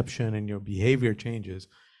conception and your behavior changes.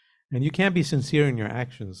 And you can't be sincere in your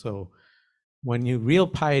actions. So when real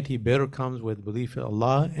piety, better comes with belief in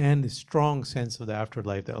Allah and the strong sense of the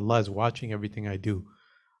afterlife, that Allah is watching everything I do.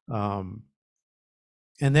 And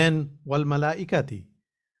then, wal malaikati,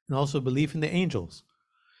 and also belief in the angels.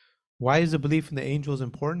 Why is the belief in the angels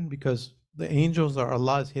important? Because the angels are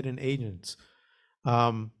Allah's hidden agents.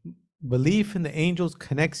 Belief in the angels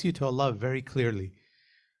connects you to Allah very clearly.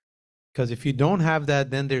 Because if you don't have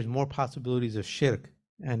that, then there's more possibilities of shirk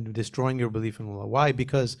and destroying your belief in Allah. Why?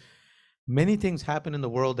 Because many things happen in the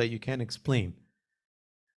world that you can't explain.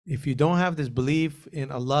 If you don't have this belief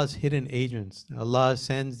in Allah's hidden agents, Allah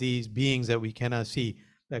sends these beings that we cannot see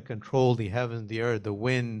that control the heavens, the earth, the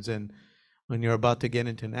winds, and when you're about to get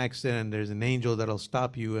into an accident, there's an angel that'll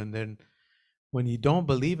stop you. And then when you don't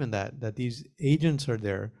believe in that these agents are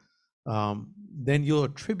there, then you'll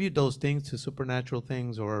attribute those things to supernatural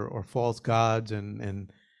things or false gods,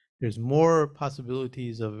 and there's more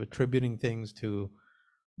possibilities of attributing things to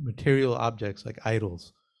material objects like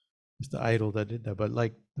idols. It's the idol that did that. But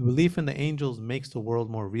like the belief in the angels makes the world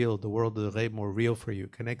more real, the world of the ghaib more real for you,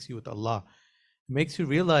 connects you with Allah. It makes you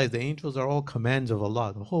realize the angels are all commands of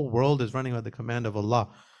Allah. The whole world is running by the command of Allah.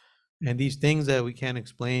 And these things that we can't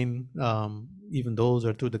explain, even those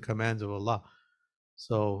are through the commands of Allah.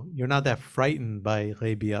 So you're not that frightened by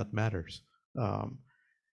ghaibiyat matters.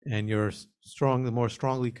 And you're more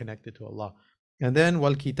strongly connected to Allah. And then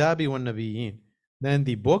wal kitabi wal nabiyyin. Then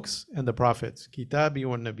the books and the prophets, Kitabi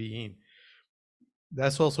wa Nabiyyin.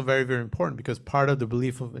 That's also very, very important because part of the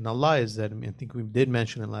belief in Allah is that, I think we did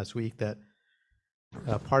mention it last week, that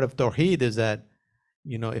part of Tawheed is that,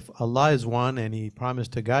 if Allah is one and He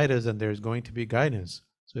promised to guide us, then there's going to be guidance.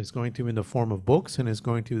 So it's going to be in the form of books and it's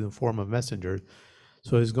going to be in the form of messengers.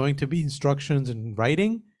 So it's going to be instructions in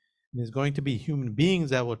writing, and it's going to be human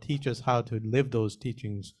beings that will teach us how to live those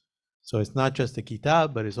teachings. So it's not just the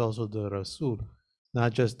Kitab, but it's also the Rasul.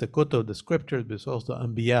 Not just the Kutub, the scriptures, but it's also the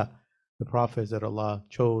Anbiya, the prophets that Allah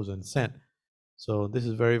chose and sent. So this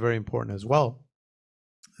is very, very important as well.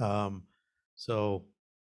 And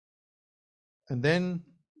then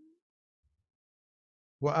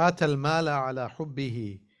وَآتَ الْمَالَ عَلَى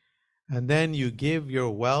حُبِّهِ, and then you give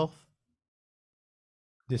your wealth,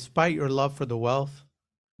 despite your love for the wealth,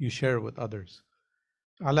 you share it with others.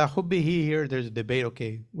 عَلَى حُبِّهِ, here there's a debate,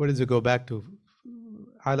 okay, where does it go back to?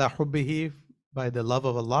 عَلَى حُبِّهِ, by the love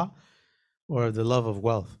of Allah or the love of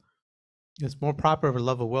wealth? It's more proper for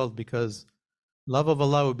love of wealth because love of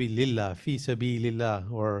Allah would be lillah, fi sabilillah,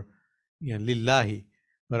 or lillahi.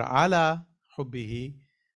 But ala hubbihi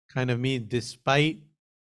kind of means despite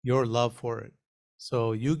your love for it.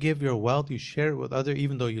 So you give your wealth, you share it with others,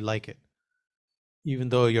 even though you like it, even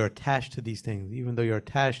though you're attached to these things, even though you're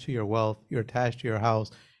attached to your wealth, you're attached to your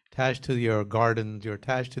house, attached to your gardens, you're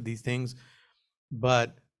attached to these things.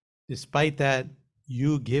 But despite that,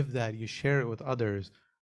 you give that, you share it with others.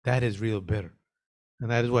 That is real birr. And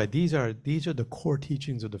that is why these are the core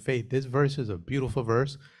teachings of the faith. This verse is a beautiful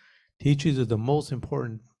verse. Teaches us the most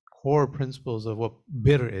important core principles of what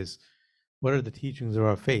birr is. What are the teachings of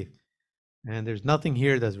our faith? And there's nothing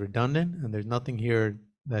here that's redundant, and there's nothing here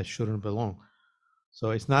that shouldn't belong. So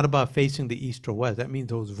it's not about facing the east or west. That means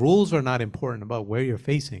those rules are not important about where you're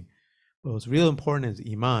facing. But what's real important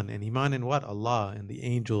is Iman. And Iman in what? Allah and the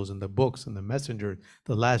angels and the books and the messengers,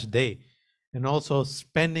 the last day. And also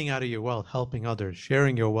spending out of your wealth, helping others,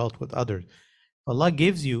 sharing your wealth with others. Allah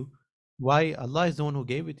gives you, why? Allah is the one who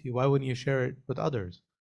gave it to you. Why wouldn't you share it with others?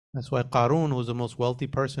 That's why Qarun, who's the most wealthy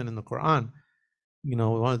person in the Quran,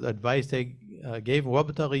 one of the advice they gave,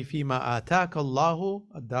 وَابْتَغِي فِي مَا آتَاكَ اللَّهُ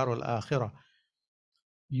الدَّارُ الْآخِرَةِ.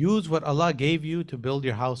 Use what Allah gave you to build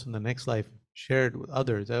your house in the next life. Share it with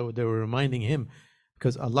others. They were reminding him,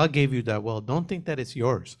 because Allah gave you that wealth. Don't think that it's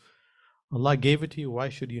yours. Allah gave it to you. Why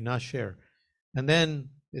should you not share? And then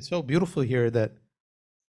it's so beautiful here that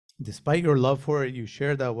despite your love for it, you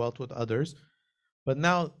share that wealth with others. But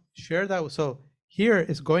now share that. So here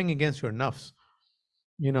it's going against your nafs.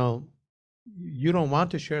 You don't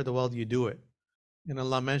want to share the wealth, you do it. And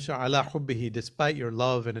Allah mentioned ala hubbihi, despite your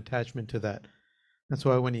love and attachment to that. That's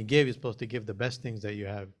why when you give, you're supposed to give the best things that you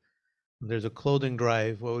have. There's a clothing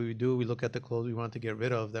drive. What we do, we look at the clothes we want to get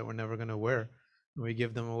rid of that we're never going to wear, and we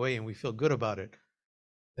give them away, and we feel good about it.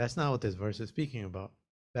 That's not what this verse is speaking about.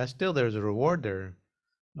 That's still, there's a reward there,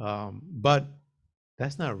 but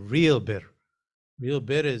that's not real bir. Real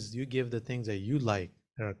bir is you give the things that you like,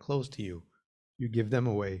 that are close to you. You give them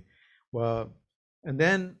away. Well, and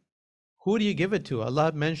then who do you give it to?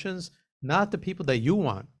 Allah mentions not the people that you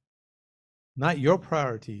want, not your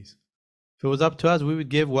priorities. If it was up to us, we would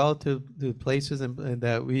give wealth to places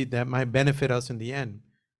that might benefit us in the end,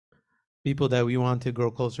 people that we want to grow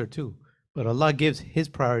closer to. But Allah gives His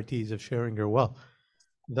priorities of sharing your wealth.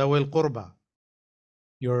 Dhawil qurba,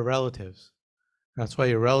 your relatives. That's why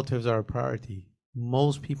your relatives are a priority.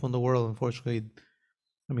 Most people in the world, unfortunately,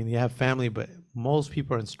 I mean, you have family, but most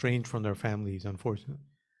people are estranged from their families, unfortunately.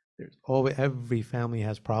 Every family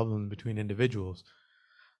has problems between individuals.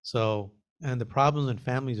 So, and the problems in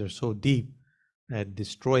families are so deep that it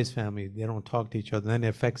destroys families. They don't talk to each other. Then it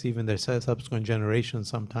affects even their subsequent generations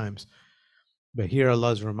sometimes. But here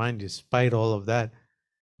Allah is reminding you, despite all of that,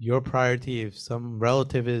 your priority, if some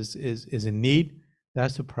relative is in need,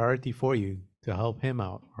 that's the priority for you, to help him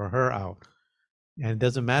out or her out. And it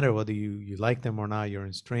doesn't matter whether you like them or not, you're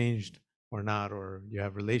estranged or not, or you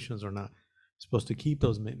have relations or not. You're supposed to keep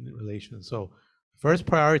those relations. So first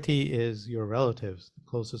priority is your relatives, the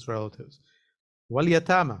closest relatives. Wal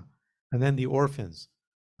yatama, and then the orphans,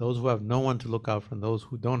 those who have no one to look out for, those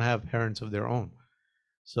who don't have parents of their own.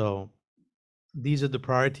 So these are the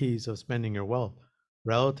priorities of spending your wealth: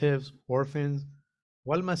 relatives, orphans,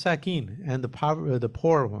 wal masakin, and the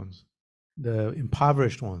poor ones, the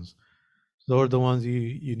impoverished ones. Those are the ones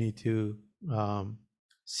you need to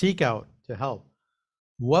seek out to help.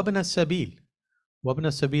 Wabna sabil.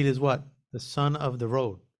 Wabna sabil is what? The son of the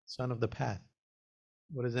road, son of the path.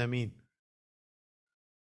 What does that mean?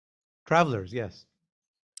 Travelers, yes.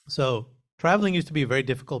 So traveling used to be a very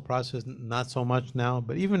difficult process, not so much now,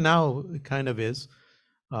 but even now it kind of is.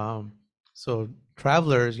 So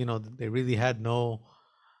travelers, they really had no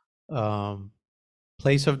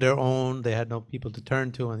place of their own. They had no people to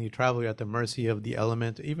turn to, and you travel, you're at the mercy of the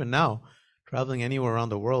element. Even now, traveling anywhere around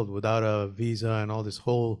the world without a visa and all this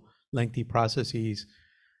whole lengthy processes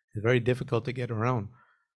is very difficult to get around.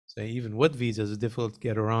 So even with visas, it's difficult to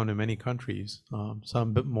get around in many countries, some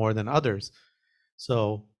a bit more than others.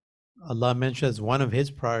 So Allah mentions one of His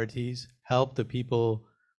priorities: help the people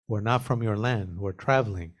who are not from your land, who are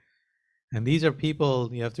traveling. And these are people,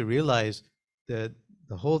 you have to realize that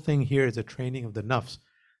the whole thing here is a training of the nafs.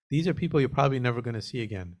 These are people you're probably never going to see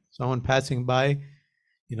again. Someone passing by,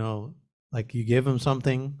 like you give him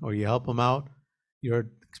something or you help him out, your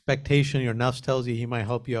expectation, your nafs tells you he might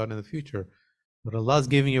help you out in the future. But Allah's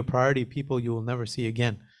giving you priority, people you will never see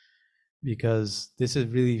again, because this is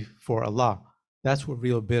really for Allah. That's what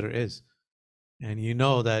real birr is. And you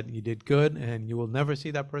know that you did good and you will never see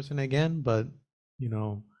that person again, but you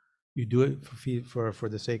do it for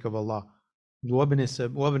the sake of Allah. وَابْنَ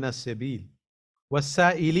السَّبِيلِ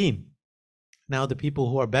وَالسَّائِلِينَ. Now the people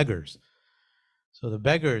who are beggars. So the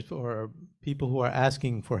beggars, or people who are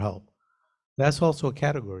asking for help, that's also a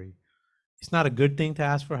category. It's not a good thing to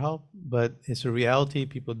ask for help, but it's a reality.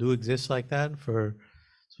 People do exist like that. So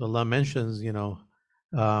Allah mentions,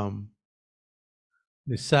 لِلسَّائِلِ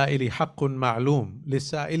حَقٌّ مَعْلُومٌ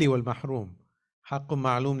لِلسَّائِلِ وَالْمَحْرُومِ حَقٌّ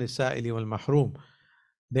مَعْلُومٌ لِلسَّائِلِ وَالْمَحْرُومِ.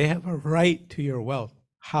 They have a right to your wealth.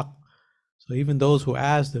 Haqq. So even those who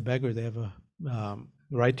ask, the beggar, they have a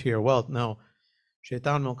right to your wealth. Now,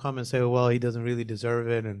 Shaitan will come and say, well, he doesn't really deserve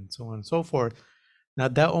it, and so on and so forth. Now,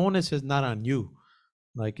 that onus is not on you.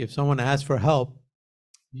 Like if someone asks for help,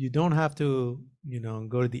 you don't have to,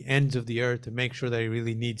 go to the ends of the earth to make sure that he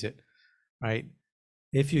really needs it, right?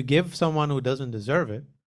 If you give someone who doesn't deserve it,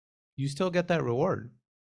 you still get that reward,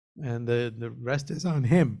 and the rest is on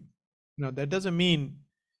him. That doesn't mean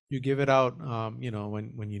you give it out,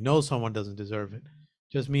 when someone doesn't deserve it.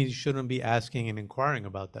 Just means you shouldn't be asking and inquiring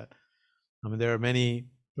about that. I mean, there are many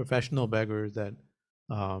professional beggars that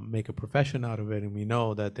make a profession out of it, and we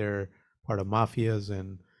know that they're part of mafias,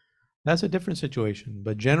 and that's a different situation.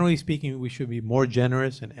 But generally speaking, we should be more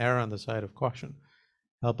generous and err on the side of caution.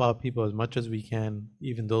 Help out people as much as we can,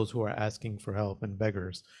 even those who are asking for help and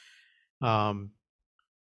beggars. So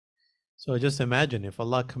just imagine, if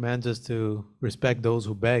Allah commands us to respect those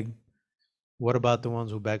who beg, what about the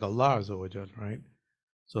ones who beg Allah Azza wa Jal, right?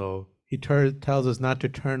 So He tells us not to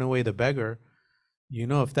turn away the beggar.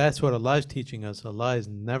 If that's what Allah is teaching us, Allah is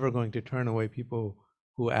never going to turn away people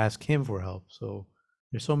who ask Him for help. So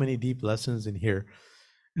there's so many deep lessons in here.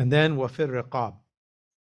 And then wafir riqab,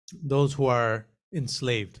 those who are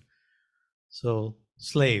enslaved. So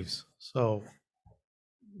slaves. So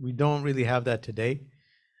we don't really have that today.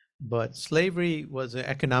 But slavery was an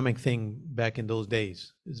economic thing back in those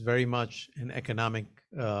days. It's very much an economic.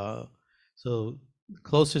 So the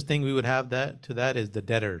closest thing we would have to that is the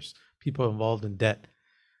debtors, people involved in debt,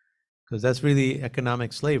 because that's really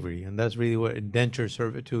economic slavery, and that's really what indenture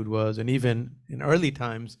servitude was. And even in early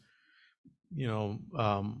times,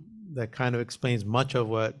 that kind of explains much of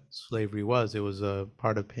what slavery was. It was a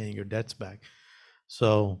part of paying your debts back.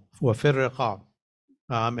 So وَفِي الرِّقَابِ,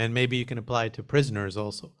 and maybe you can apply it to prisoners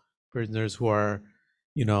also. Prisoners who are,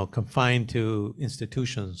 confined to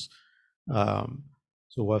institutions.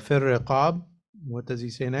 So وَفِي الرِّقَابِ, what does he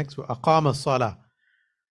say next? أَقَامَ الصَّلَاةِ,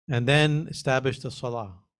 and then establish the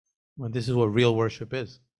salah. Well, this is what real worship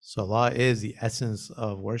is. Salah is the essence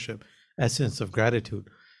of worship, essence of gratitude.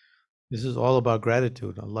 This is all about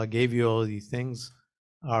gratitude. Allah gave you all these things.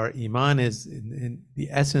 Our Iman is, in the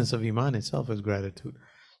essence of Iman itself is gratitude.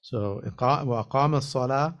 So, وَأَقَامَ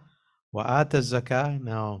الصَّلَاةِ وَآتَ الزَّكَاةِ.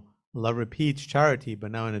 Now, Allah repeats charity,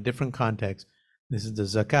 but now in a different context. This is the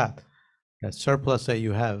zakat. That surplus that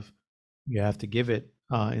you have to give it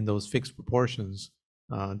in those fixed proportions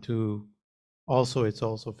it's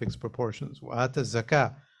also fixed proportions. وَآتَ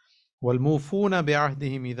الزَّكَاةِ وَالْمُوفُونَ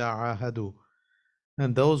بِعَهْدِهِمْ إِذَا عَاهَدُوا,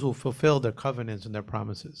 and those who fulfill their covenants and their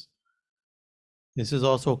promises. This is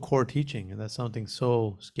also core teaching, and that's something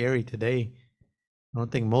so scary today. I don't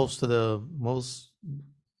think the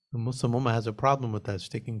Muslim Ummah has a problem with that,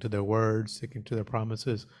 sticking to their words, sticking to their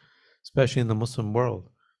promises, especially in the Muslim world.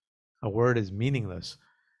 A word is meaningless.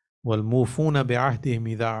 وَالْمُوفُونَ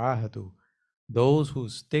بِعَهْدِهِمْ إِذَا عَاهَدُوا, those who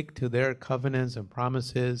stick to their covenants and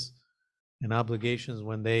promises and obligations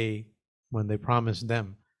when they promise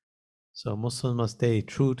them. So Muslims must stay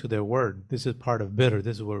true to their word. This is part of birr.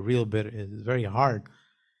 This is what real birr is. It's very hard,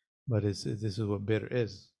 but this is what birr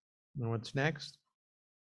is. And what's next?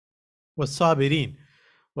 وَالصَّابِرِينَ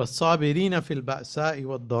وَالصَّابِرِينَ فِي الْبَأْسَاءِ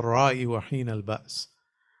وَالضَّرَّاءِ وَحِينَ الْبَأْسِ,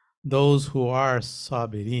 those who are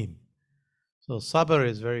sabirin. So sabr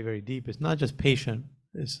is very, very deep. It's not just patient.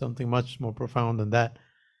 It's something much more profound than that.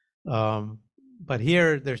 But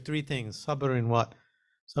here, there's three things. Sabr in what?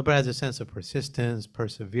 Sabr has a sense of persistence,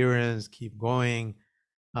 perseverance, keep going,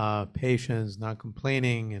 patience, not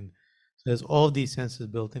complaining. And so there's all of these senses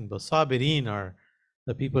built in. But sabirin are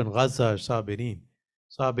the people in Gaza are sabirin.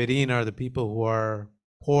 Sabirin are the people who are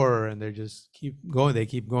poor and they just keep going. They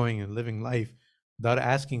keep going and living life without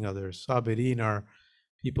asking others. Sabirin are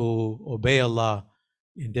people who obey Allah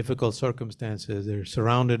in difficult circumstances. They're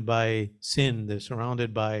surrounded by sin. They're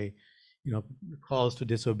surrounded by, calls to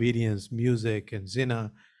disobedience, music and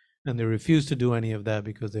zina, and they refuse to do any of that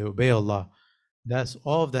because they obey Allah.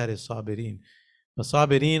 All of that is sabirin. The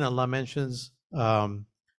sabirin, Allah mentions في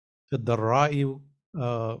الضراء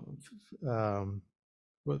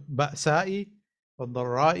بأساء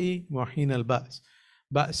والضراء وحين البأس.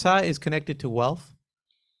 Ba'sa is connected to wealth,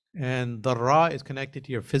 and darra is connected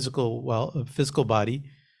to your physical body,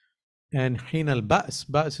 and hin al-ba's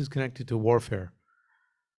is connected to warfare.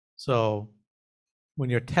 So when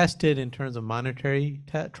you're tested in terms of monetary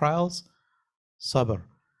trials, sabr.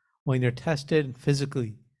 When you're tested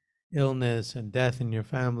physically, illness and death in your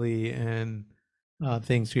family and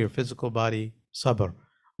things to your physical body, sabr.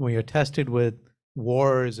 When you're tested with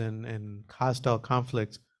wars and hostile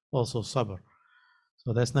conflicts, also sabr.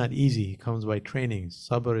 So that's not easy. It comes by training.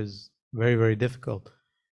 Sabr is very, very difficult.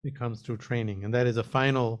 It comes through training. And that is a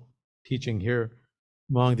final teaching here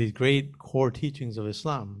among these great core teachings of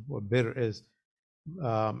Islam, what birr is.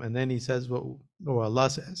 And then he says, what Allah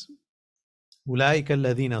says, أُولَٰئِكَ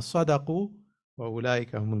الَّذِينَ صَدَقُوا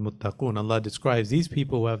وَأُولَٰئِكَ هُمُ الْمُتَّقُونَ. Allah describes these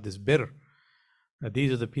people who have this birr.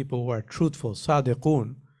 These are the people who are truthful,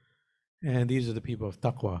 صادقون. And these are the people of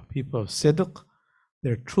taqwa, people of sidq.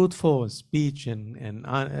 They're truthful in speech and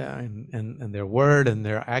their word and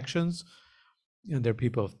their actions, and they're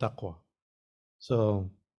people of taqwa. So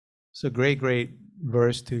it's a great, great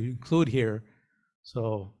verse to include here.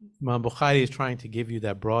 So Imam Bukhari is trying to give you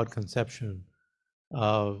that broad conception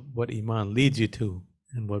of what Iman leads you to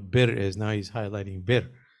and what birr is. Now he's highlighting birr.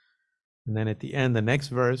 And then at the end, the next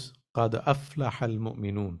verse, قَدْ أَفْلَحَ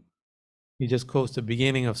الْمُؤْمِنُونَ. He just quotes the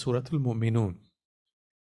beginning of Surah Al-Mu'minun.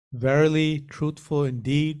 Verily, truthful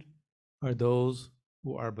indeed are those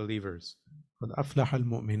who are believers. قَدْ أَفْلَحَ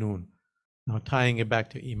الْمُؤْمِنُونَ. Now tying it back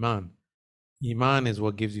to Iman. Iman is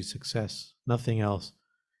what gives you success, nothing else.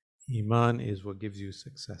 Iman is what gives you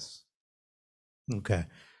success. Okay.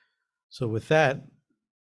 So with that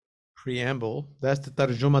preamble, that's the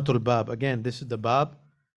Tarjumatul Bab. Again, this is the Bab,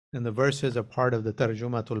 and the verses are part of the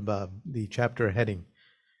Tarjumatul Bab, the chapter heading.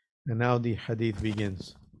 And now the Hadith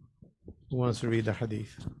begins. Who wants to read the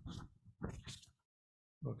Hadith?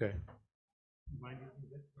 Okay.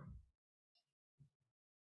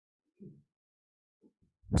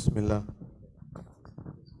 Bismillah.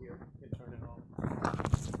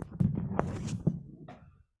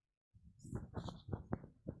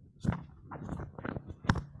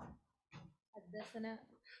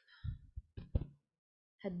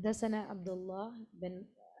 حدثنا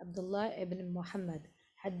عبد الله بن محمد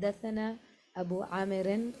حدثنا أبو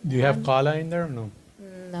عامر Do you have qala in there or no?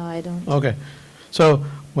 No, I don't. Okay. So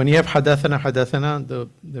when you have hadathana,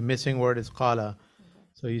 the missing word is qala.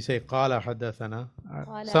 So you say qala hadathana.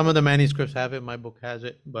 Some of the manuscripts have it, my book has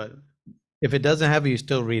it, but if it doesn't have it, you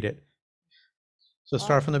still read it. So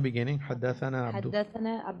start from the beginning. Hadathana Abdul.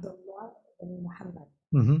 حدثنا عبد الله بن محمد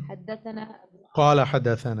Mhm. حدثنا Qala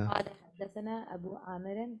hadathana. قال حدثنا أبو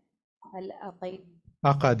عامر الأقيد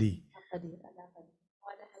Aqadi.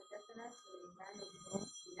 قال حدثنا سليمان بن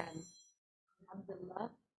بلال عبد الله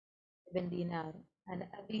بن دينار عن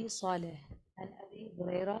أبي صالح عن أبي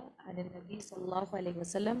هريرة عن النبي صلى الله عليه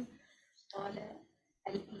وسلم قال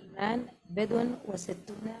الإيمان بضع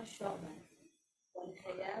وستون شعبة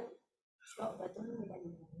والحياء شعبة من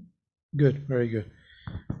الإيمان. Good, very good.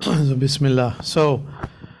 So Bismillah. So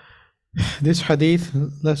this hadith,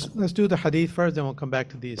 let's do the hadith first, then we'll come back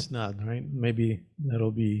to the isnad, right? Maybe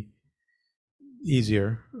that'll be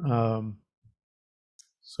easier.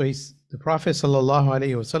 So the Prophet sallallahu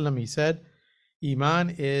alaihi wasallam, he said, Iman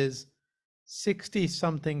is 60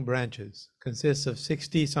 something branches, consists of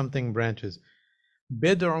 60 something branches.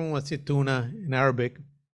 Bid'un wa sittuna in Arabic.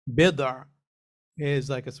 Bid'a is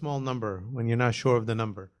like a small number when you're not sure of the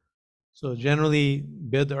number. So generally,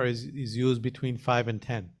 bid'a is used between 5 and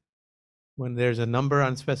 10. When there's a number,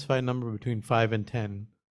 unspecified number between 5 and 10,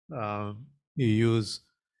 you use,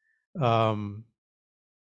 bid'a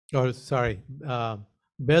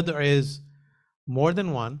is more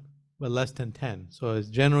than one, but less than 10. So it's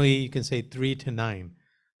generally, you can say 3 to 9,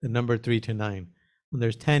 the number 3 to 9. When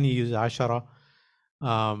there's 10, you use ashara.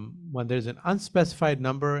 When there's an unspecified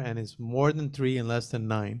number and it's more than 3 and less than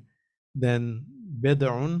 9, then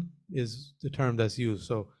bid'un is the term that's used.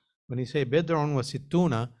 So when you say bid'un wa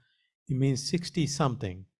sittuna, it means 60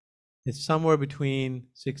 something. It's somewhere between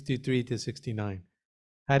 63 to 69.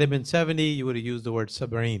 Had it been 70, you would have used the word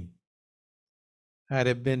sabreen. Had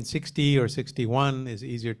it been 60 or 61, it's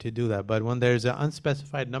easier to do that. But when there's an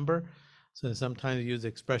unspecified number, so sometimes you use the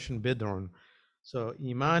expression bid'un. So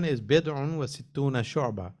Iman is bid'un wa sittuna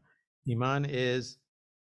shu'ba. Iman is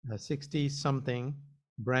 60 something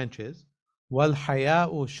branches. Wal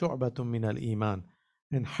haya'u shu'batun min al iman.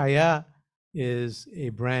 And haya is a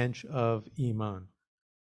branch of Iman.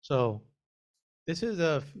 So this is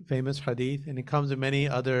a famous hadith, and it comes in many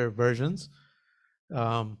other versions.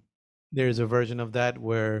 There's a version of that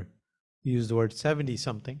where you use the word 70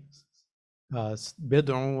 something.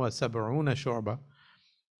 Bid'un wa sab'una shu'ba.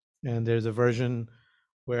 And there's a version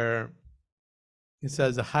where it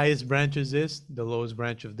says the highest branch is this, the lowest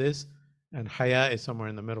branch of this, and haya is somewhere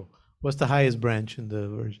in the middle. What's the highest branch in the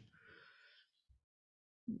version?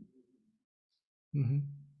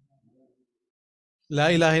 La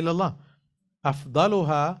ilaha illallah.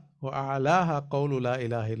 Afdaluha wa a'laha qawlu la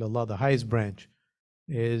ilaha illallah. The highest branch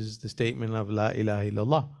is the statement of la ilaha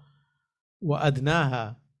illallah. Wa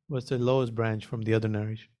adnaha was the lowest branch from the other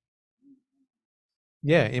narration.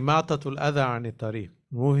 Yeah, imatatul adha an tariq,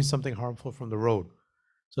 removing something harmful from the road.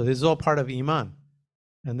 So this is all part of Iman.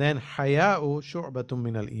 And then haya'u shu'batun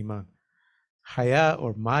min al-Iman. Haya,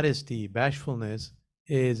 or modesty, bashfulness,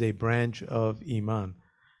 is a branch of Iman.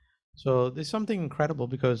 So there's something incredible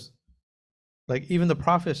because like even the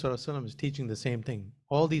Prophet ﷺ is teaching the same thing.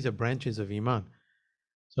 All these are branches of Iman.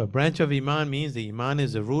 So a branch of Iman means the Iman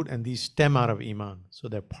is the root and these stem out of Iman. So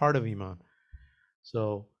they're part of Iman.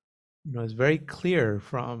 So, it's very clear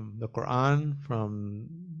from the Quran, from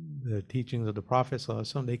the teachings of the Prophet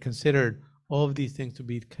ﷺ, they considered all of these things to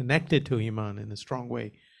be connected to Iman in a strong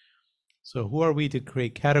way. So who are we to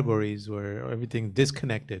create categories where everything's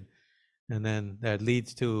disconnected? And then that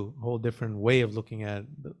leads to a whole different way of looking at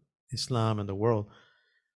Islam and the world.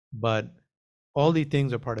 But all these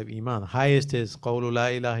things are part of Iman. Highest is qawlu la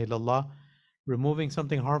ilaha illallah, removing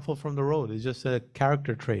something harmful from the road. It's just a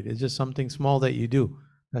character trait. It's just something small that you do.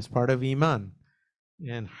 That's part of Iman.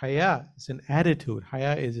 And haya is an attitude.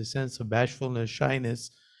 Haya is a sense of bashfulness, shyness.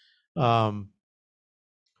 That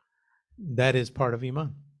is part of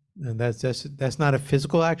Iman. And that's not a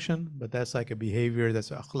physical action, but that's like a behavior,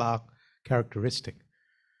 that's an akhlaq characteristic.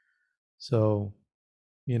 So,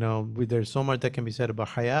 there's so much that can be said about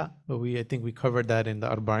haya, but I think we covered that in the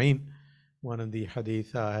Arba'in. One of the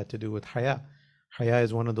hadith had to do with haya. Haya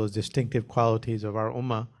is one of those distinctive qualities of our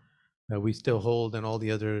ummah that we still hold and all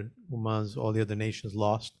the other ummahs, all the other nations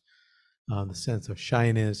lost, the sense of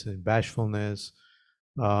shyness and bashfulness.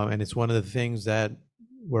 And it's one of the things that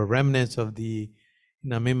were remnants of the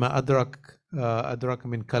mimma adrak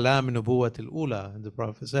min kalam nubuwat al-ula. And the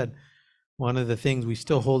Prophet said, one of the things we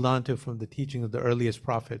still hold on to from the teaching of the earliest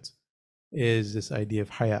prophets is this idea of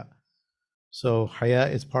haya. So haya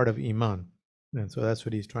is part of Iman. And so that's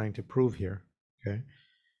what he's trying to prove here. Okay.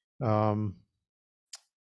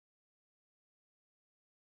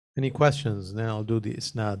 Any questions? Then I'll do the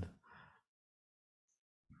isnad.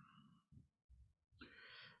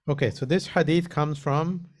 Okay, so this hadith comes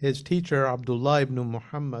from his teacher, Abdullah ibn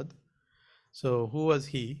Muhammad. So who was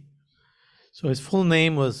he? So his full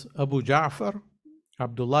name was Abu Ja'far,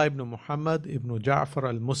 Abdullah ibn Muhammad ibn Ja'far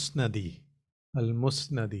al-Musnadi.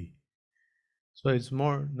 Al-Musnadi. So it's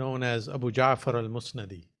more known as Abu Ja'far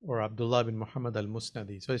al-Musnadi or Abdullah ibn Muhammad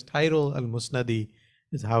al-Musnadi. So his title al-Musnadi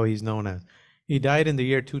is how he's known as. He died in the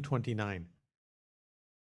year 229.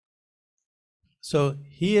 So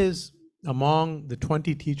he is among the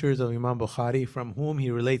 20 teachers of Imam Bukhari from whom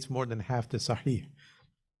he relates more than half the Sahih.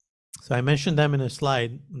 So I mentioned them in a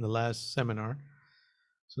slide in the last seminar.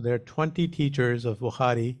 So there are 20 teachers of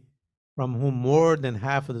Bukhari from whom more than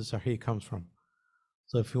half of the Sahih comes from.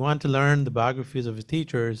 So if you want to learn the biographies of his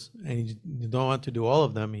teachers, and you don't want to do all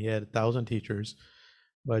of them, he had 1,000 teachers,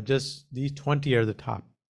 but just these 20 are the top.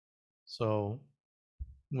 So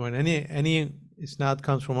when any isnad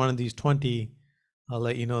comes from one of these 20, I'll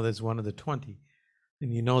let you know that's one of the 20.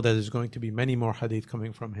 And you know that there's going to be many more hadith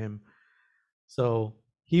coming from him. So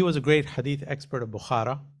he was a great hadith expert of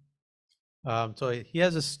Bukhara. So he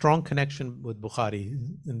has a strong connection with Bukhari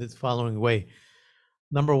in this following way.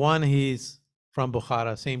 Number one, he's from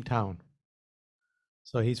Bukhara, same town.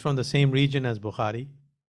 So he's from the same region as Bukhari,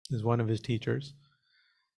 is one of his teachers.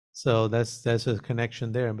 So that's a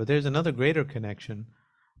connection there. But there's another greater connection.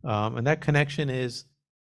 And that connection is,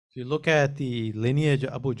 if you look at the lineage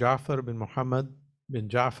of Abu Ja'far bin Muhammad bin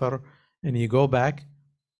Ja'far, and you go back,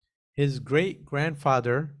 his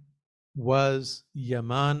great-grandfather was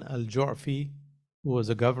Yaman al-Ju'fi, who was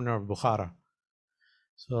a governor of Bukhara.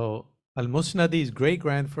 So al-Musnadi's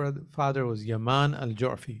great-grandfather was Yaman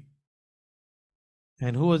al-Ju'fi.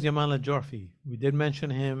 And who was Yaman al-Ju'fi? We did mention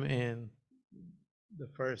him in the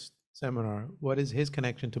first seminar. What is his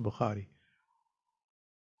connection to Bukhari?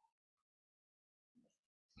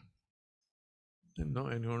 No,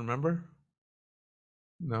 anyone remember?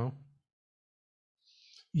 No.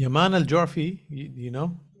 Yaman al-Ju'fi, you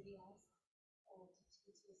know?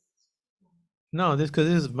 No, because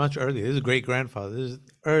this is much earlier. This is great-grandfather. This is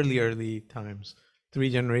early times, 3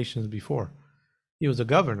 generations before. He was a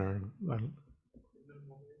governor.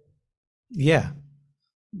 Yeah.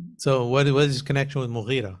 So what is his connection with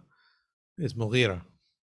Mughira? It's Mughira.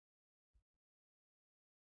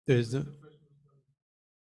 There's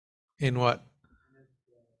in what?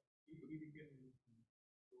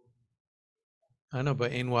 I know,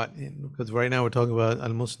 but in what? Because right now we're talking about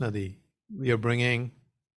al-Musnadi. You're bringing,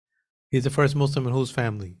 he's the first Muslim in whose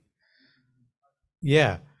family?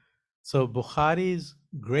 Yeah. So Bukhari's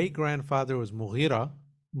great-grandfather was Mughira.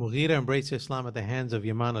 Mughira embraced Islam at the hands of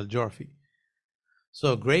Yaman al-Ju'fi.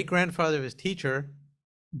 So great-grandfather of his teacher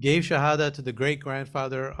gave Shahada to the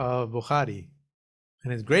great-grandfather of Bukhari.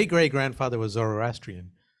 And his great-great-grandfather was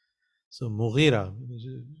Zoroastrian. So Mughira,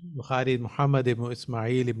 Bukhari, Muhammad ibn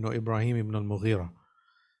Ismail ibn Ibrahim ibn al-Mughira.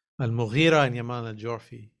 Al-Mughira and Yaman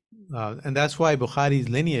al-Ju'fi. And that's why Bukhari's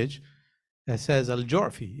lineage says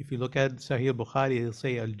al-Ju'fi. If you look at Sahih Bukhari, he'll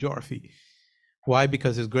say al-Ju'fi. Why?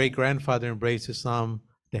 Because his great-grandfather embraced Islam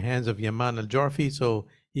at the hands of Yaman al-Ju'fi, so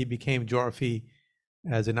he became Ju'fi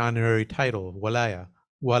as an honorary title,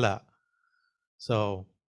 wala. So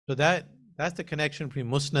that's the connection between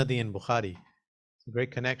Musnadi and Bukhari. It's a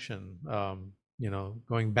great connection,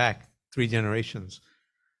 going back 3 generations.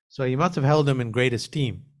 So he must have held him in great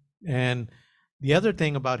esteem. And the other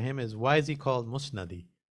thing about him is, why is he called Musnadi?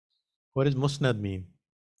 What does Musnad mean?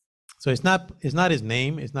 So it's not his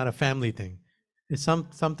name, it's not a family thing. It's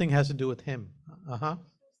something has to do with him.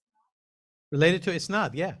 Related to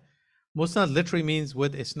Isnad, yeah. Musnad literally means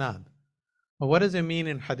with Isnad. But what does it mean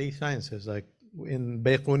in Hadith sciences? Like in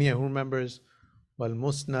Bayquniya, who remembers? Wal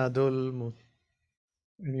Musnadul.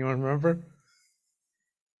 Anyone remember?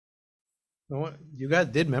 No, you guys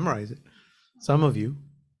did memorize it. Some of you.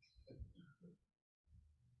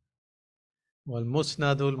 Wal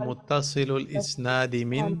Musnadul Muttasilul Isnadi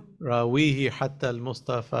min Rawihi Hatta al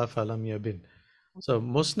Mustafa Falam Yabin. So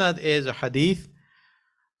Musnad is a hadith.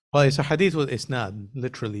 Well, it's a hadith with isnad,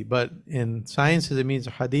 literally, but in sciences it means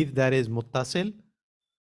a hadith that is muttasil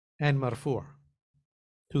and marfu'.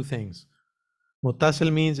 two things.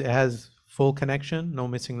 Muttasil means it has full connection, no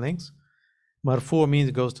missing links. Marfu means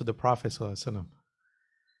it goes to the Prophet ﷺ.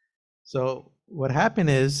 So what happened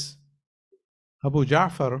is Abu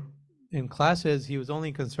Ja'far in classes, he was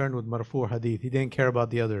only concerned with marfu hadith. He didn't care about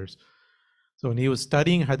the others. So when he was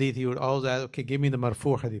studying hadith, he would always ask, okay, give me the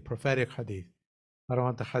marfu hadith, prophetic hadith. I don't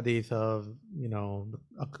want the hadith of,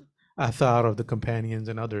 athar of the companions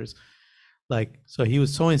and others. So he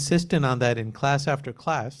was so insistent on that in class after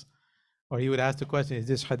class, or he would ask the question, is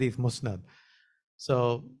this hadith musnad?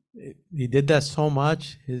 So he did that so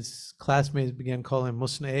much, his classmates began calling him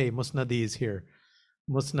musnad. Hey, musnadi is here.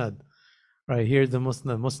 Musnad. Right, here's the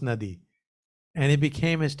musnad, musnadi. And it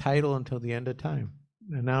became his title until the end of time.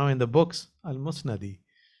 And now in the books, al-musnadi.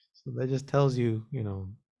 So that just tells you,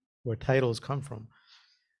 where titles come from.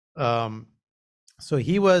 So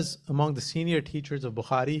he was among the senior teachers of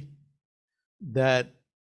Bukhari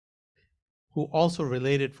who also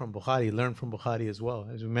related from Bukhari, learned from Bukhari as well.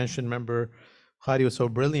 As we mentioned, remember, Bukhari was so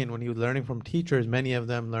brilliant when he was learning from teachers, many of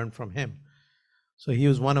them learned from him. So he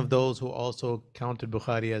was one of those who also counted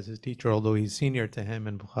Bukhari as his teacher, although he's senior to him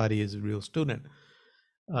and Bukhari is a real student.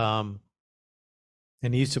 And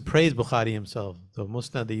he used to praise Bukhari himself. The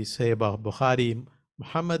Musnad that you say about Bukhari,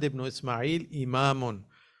 Muhammad ibn Ismail imamun,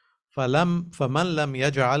 faman lam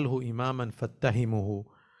yaj'alhu imaman fattahimuhu.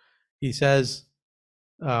 He says,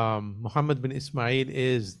 Muhammad bin Ismail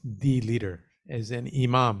is the leader, is an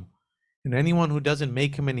imam. And anyone who doesn't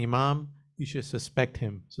make him an imam, you should suspect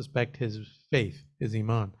him, suspect his faith, his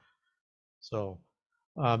iman. So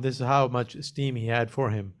this is how much esteem he had for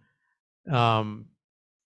him. And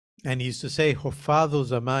he used to say, Huffadhu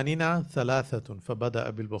zamanina thalathatun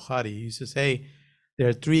fabada bil Bukhari. He used to say, there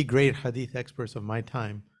are three great hadith experts of my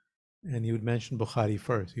time. And he would mention Bukhari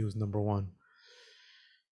first. He was number one.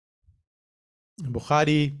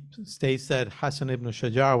 Bukhari states that Hassan ibn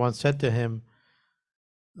Shajar once said to him,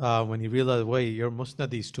 when he realized, wait, you're a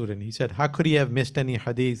Musnadi student. He said, how could he have missed any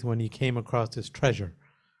hadith when he came across this treasure?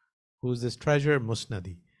 Who's this treasure?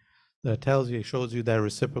 Musnadi. That tells you, shows you that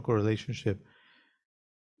reciprocal relationship.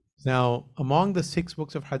 Now, among the 6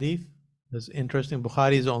 books of hadith, it's interesting,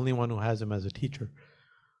 Bukhari is the only one who has him as a teacher.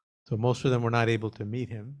 So most of them were not able to meet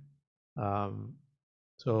him.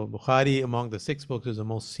 So Bukhari, among the 6 books, is the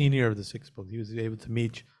most senior of the 6 books. He was able to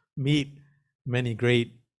meet many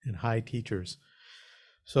great and high teachers.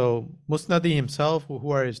 So Musnadi himself,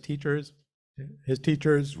 who are his teachers? His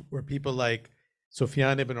teachers were people like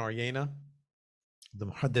Sufyan ibn Uyayna, the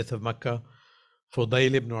Muhaddith of Makkah,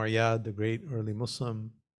 Fudayl ibn Iyad, the great early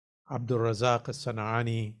Muslim, Abdul Razak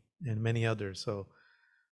as-San'ani, and many others. So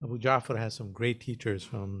Abu Ja'far has some great teachers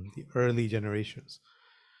from the early generations.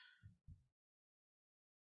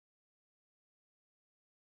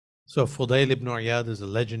 So Fudayl ibn Iyad is a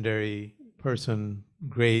legendary person,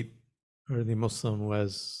 great early Muslim who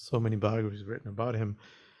has so many biographies written about him.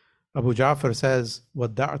 Abu Ja'far says,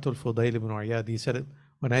 Wadda'atul Fudayl ibn Iyad. He said,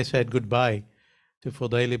 when I said goodbye to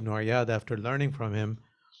Fudayl ibn Iyad after learning from him,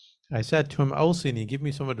 I said to him, Awsini, give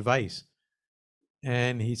me some advice.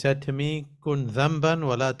 And he said to me, Kun dhanban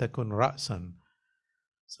wa la takun ra'san.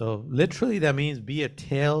 So literally that means be a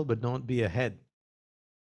tail, but don't be a head.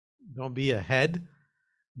 Don't be a head,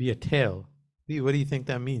 be a tail. What do you think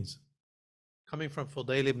that means? Coming from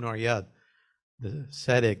Fudayl ibn Iyad, the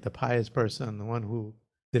Sadiq, the pious person, the one who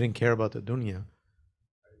didn't care about the dunya.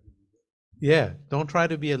 Yeah, don't try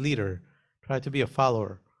to be a leader. Try to be a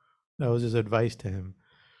follower. That was his advice to him.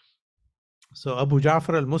 So Abu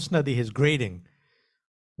Ja'far al-Musnadi, his grading.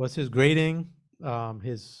 What's his grading?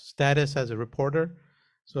 His status as a reporter.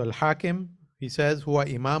 So Al-Hakim, he says,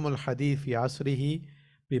 Huwa Imam al-Hadith fi asrihi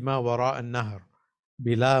bima wara al-nahr,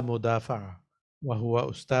 bila mudafa'a, wa huwa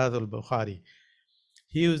Ustad al-Bukhari.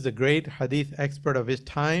 He was the great hadith expert of his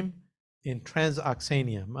time in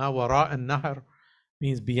Transoxania. Ma wara al-nahr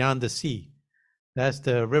means beyond the sea. That's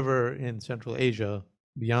the river in Central Asia.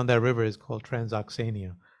 Beyond that river is called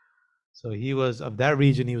Transoxania. So he was, of that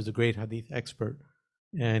region, he was a great hadith expert.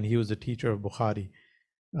 And he was a teacher of Bukhari.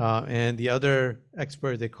 And the other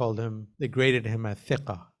expert, they graded him as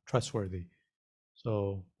thiqa, trustworthy.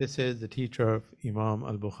 So this is the teacher of Imam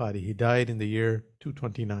al-Bukhari. He died in the year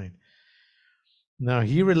 229. Now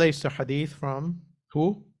he relates the hadith from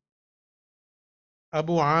who?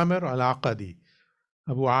 Abu Amir al-Aqadi.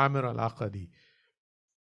 Abu Amir al-Aqadi.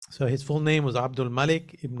 So his full name was Abdul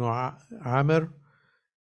Malik ibn Amir.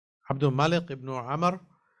 Abdul Malik ibn Amr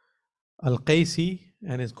al-Qaysi,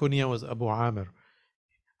 and his kunya was Abu Amir.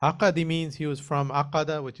 Aqadi means he was from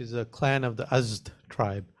Aqada, which is a clan of the Azd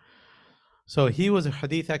tribe. So he was a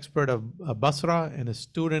hadith expert of Basra and a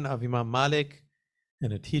student of Imam Malik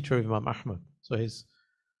and a teacher of Imam Ahmad. So his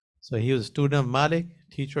So he was a student of Malik,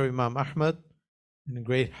 teacher of Imam Ahmad, and a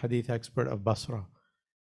great hadith expert of Basra.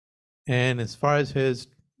 And as far as his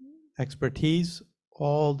expertise,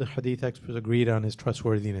 all the hadith experts agreed on his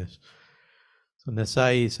trustworthiness. So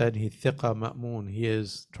Nasai said he thiqa ma'moon, he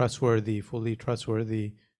is trustworthy, fully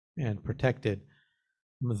trustworthy and protected.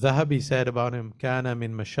 Zahabi said about him, kana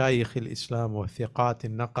min mashayikh al-Islam wa thiqat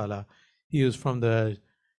naqala. He was from the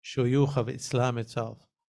shuyukh of Islam itself.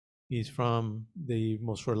 He's from the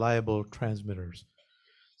most reliable transmitters.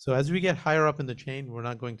 So as we get higher up in the chain, we're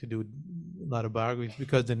not going to do a lot of biographies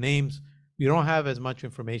because the names, we don't have as much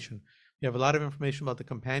information. We have a lot of information about the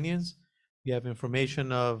companions. We have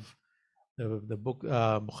information of the book,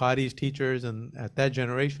 Bukhari's teachers and at that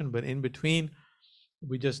generation, but in between,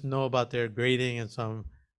 we just know about their grading and some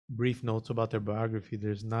brief notes about their biography.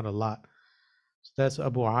 There's not a lot. So that's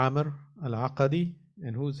Abu Amr al-Aqadi.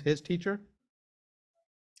 And who's his teacher?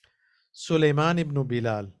 Sulaiman ibn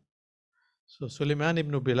Bilal. So Sulaiman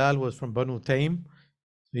ibn Bilal was from Banu Taym.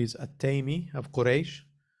 He's a Taymi of Quraysh.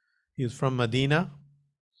 He was from Medina.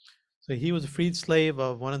 So he was a freed slave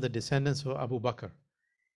of one of the descendants of Abu Bakr,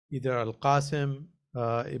 either Al-Qasim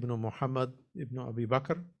ibn Muhammad ibn Abi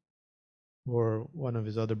Bakr or one of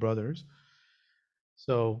his other brothers.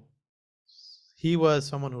 So he was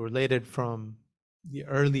someone who related from the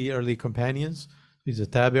early companions. He's a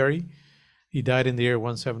Tabi'i. He died in the year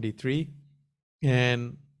 173.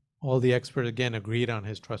 And all the experts again agreed on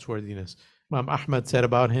his trustworthiness. Imam Ahmad said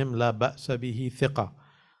about him, La ba'sa bihi thiqa,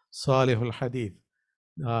 salihul hadith.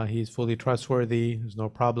 He's fully trustworthy, there's no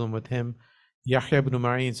problem with him. Yahya ibn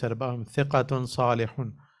Ma'in said about him, thiqatun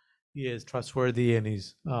salihun. He is trustworthy and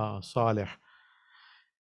he's salih.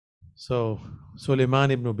 So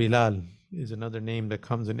Sulaiman ibn Bilal is another name that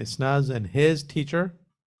comes in Isnaz, and his teacher,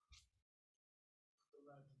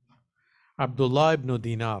 Abdullah ibn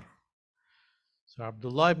Dinar. So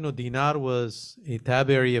Abdullah ibn Dinar was a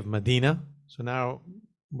Tabi'i of Medina. So now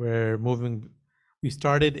we're moving, we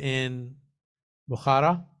started in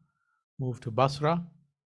Bukhara, moved to Basra,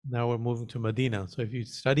 now we're moving to Medina. So if you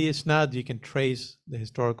study Isnad, you can trace the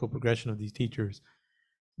historical progression of these teachers.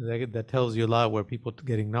 That tells you a lot where people are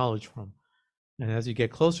getting knowledge from. And as you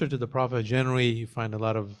get closer to the Prophet, generally you find a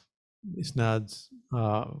lot of Isnads,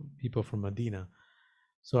 people from Medina.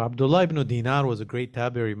 So Abdullah ibn Dinar was a great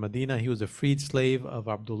Tabi'i in Medina. He was a freed slave of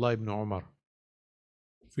Abdullah ibn Umar,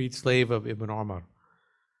 freed slave of Ibn Umar.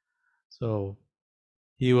 So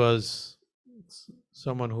he was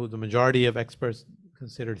someone who the majority of experts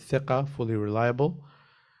considered thiqa, fully reliable.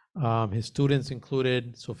 His students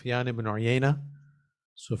included Sufyan ibn Uyayna,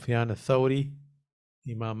 Sufyan al-Thawri,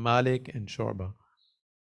 Imam Malik, and Shu'bah.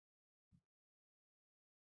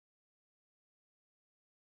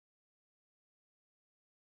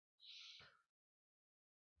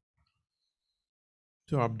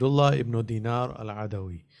 So Abdullah ibn Dinar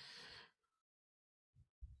al-Adawi.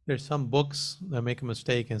 There's some books that make a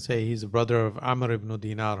mistake and say he's the brother of Amr ibn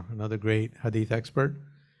Dinar, another great hadith expert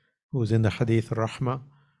who's in the Hadith Rahma.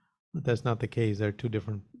 But that's not the case. They're two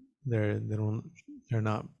different. They're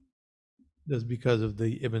not. Just because of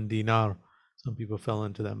the Ibn Dinar, some people fell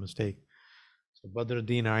into that mistake. So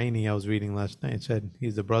Badruddin Aini, I was reading last night, said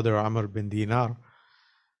he's the brother of Amr bin Dinar,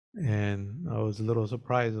 and I was a little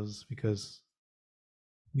surprised because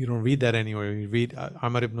you don't read that anywhere. You read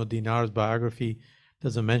Amr ibn Dinar's biography,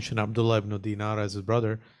 doesn't mention Abdullah ibn Dinar as his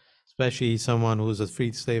brother, especially someone who's a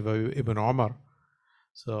freed slave of Ibn Umar.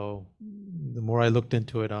 So the more I looked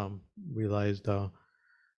into it, realized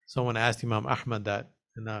someone asked Imam Ahmad that,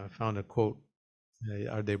 and I found a quote.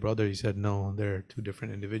 Are they brothers? He said, no, they're two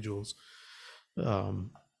different individuals. They're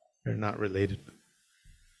not related.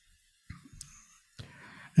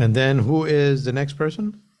 And then who is the next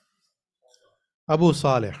person? Abu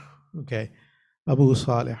Salih. Okay, Abu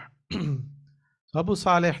Salih. Abu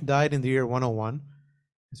Salih died in the year 101.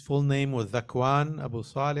 His full name was Dhakwan Abu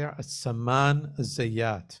Salih as-Samman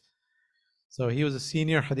az-Zayyat. So he was a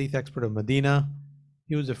senior hadith expert of Medina.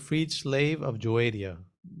 He was a freed slave of Juwayriya,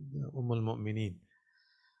 al-Mu'mineen.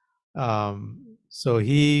 So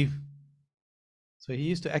he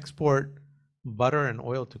used to export butter and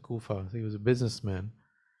oil to Kufa. So he was a businessman.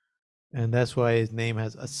 And that's why his name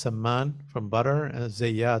has as-Samman from butter and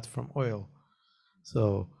Zayyat from oil.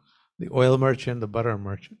 So the oil merchant, the butter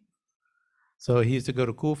merchant. So he used to go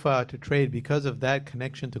to Kufa to trade. Because of that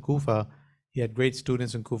connection to Kufa, he had great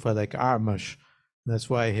students in Kufa like A'mash. That's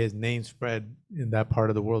why his name spread in that part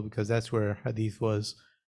of the world, because that's where hadith was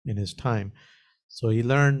in his time. So he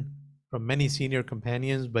learned from many senior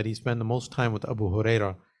companions, but he spent the most time with Abu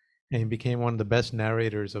Huraira, and he became one of the best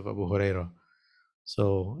narrators of Abu Huraira.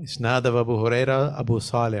 So Isnad of Abu Huraira, Abu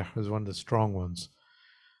Salih was one of the strong ones.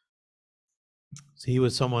 So he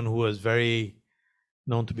was someone who was very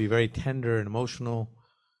known to be very tender and emotional.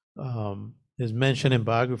 Is mentioned in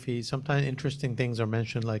biographies. Sometimes interesting things are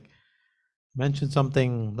mentioned, like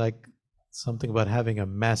something about having a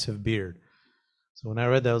massive beard. So when I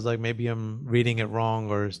read that, I was like, maybe I'm reading it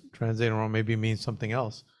wrong or translating it wrong. Maybe it means something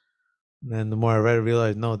else. And then the more I read, I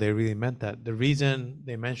realized, no, they really meant that. The reason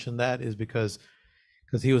they mentioned that is because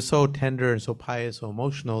he was so tender and so pious, so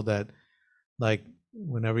emotional that, like,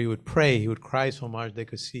 whenever he would pray, he would cry so much they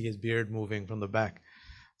could see his beard moving from the back.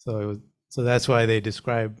 So that's why they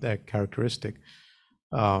described that characteristic.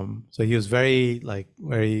 So he was very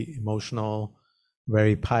emotional,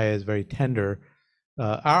 very pious, very tender.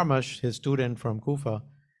 Armash, his student from Kufa,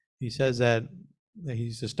 he says that he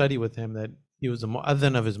used to study with him, that he was the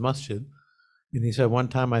mu'adhan of his masjid. And he said, one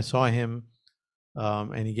time I saw him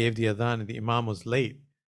and he gave the adhan and the imam was late.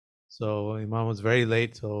 So the imam was very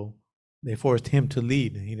late, so they forced him to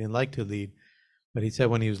lead. He didn't like to lead. But he said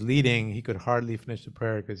when he was leading, he could hardly finish the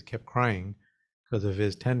prayer because he kept crying because of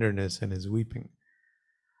his tenderness and his weeping.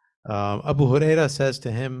 Abu Huraira says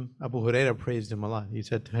to him, Abu Huraira praised him a lot. He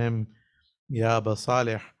said to him, Ya Aba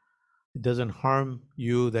Salih, it doesn't harm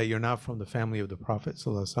you that you're not from the family of the Prophet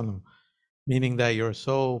ﷺ, meaning that you're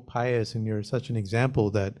so pious and you're such an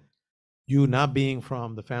example that you not being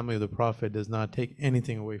from the family of the Prophet does not take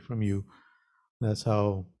anything away from you. That's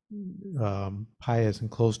how pious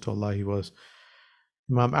and close to Allah he was.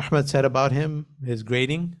 Imam Ahmad said about him, his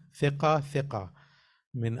grading, thiqa,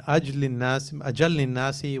 min ajli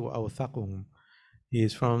nasi wa awthaquhum. He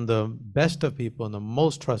is from the best of people and the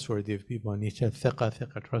most trustworthy of people. And he said,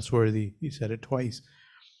 thiqa, trustworthy. He said it twice.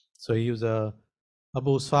 So he was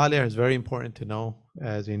Abu Salih is very important to know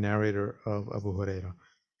as a narrator of Abu Huraira.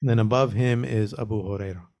 And then above him is Abu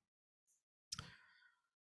Huraira.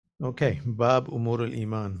 Okay, Bab Umur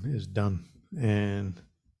al-Iman is done. And,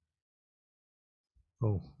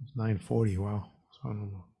 it's 9:40, wow.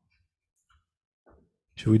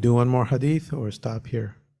 Should we do one more hadith or stop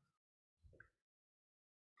here?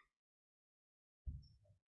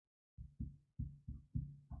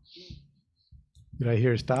 Did I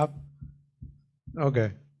hear stop?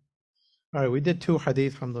 Okay. All right, we did 2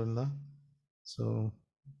 hadith, alhamdulillah. So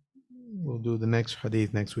we'll do the next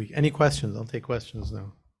hadith next week. Any questions? I'll take questions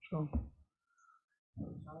now. Sure.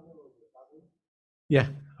 Yeah,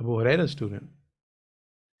 Abu Huraira's student.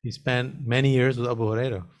 He spent many years with Abu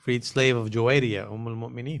Huraira, freed slave of Juwayriya,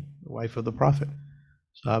 al-Mu'mineen, the wife of the Prophet.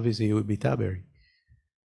 So obviously he would be Tabari.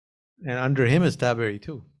 And under him is Tabari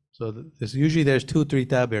too. So usually there's 2, 3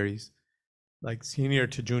 Tabaris, like senior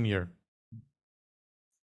to junior.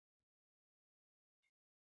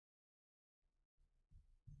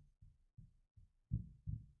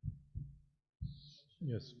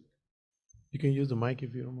 Yes. You can use the mic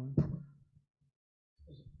if you don't mind.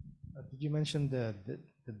 Did you mention the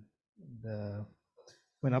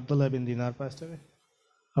when Abdullah bin Dinar passed away?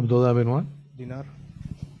 Abdullah bin what? Dinar?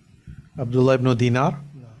 Abdullah ibn Dinar?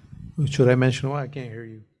 No. Should I mention what? I can't hear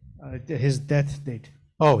you. His death date.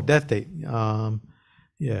 Oh, death date.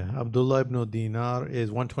 Yeah, Abdullah ibn Dinar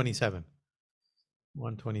is 127.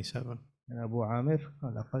 127. And Abu Amir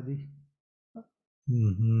al-Aqadi.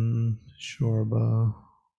 Shorba.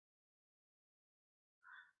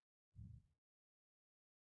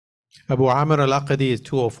 Abu Amir al-Aqadi is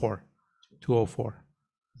 204. 204.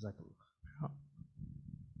 Exactly.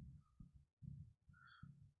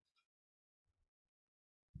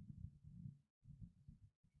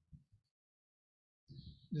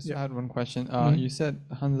 Just had one question. You said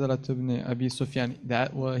Hanzala ibn Abi Sufyan.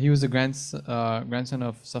 That he was the grandson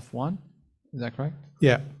of Safwan. Is that correct?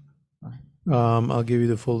 Yeah. I'll give you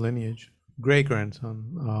the full lineage. Great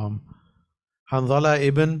grandson. Hanzala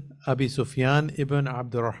ibn Abi Sufyan ibn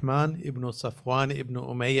Abdurrahman ibn Safwan ibn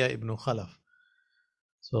Umayyah ibn Khalaf.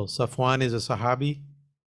 So Safwan is a Sahabi.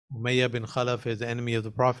 Umayyah bin Khalaf is the enemy of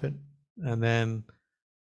the Prophet. And then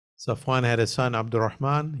Safwan had a son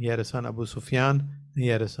Abdurrahman, he had a son Abu Sufyan, and he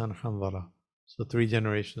had a son Hanzala. So 3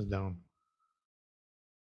 generations down.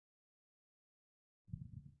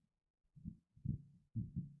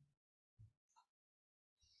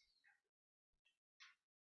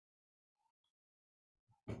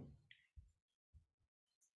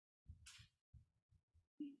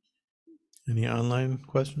 Any online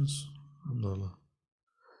questions? Alhamdulillah.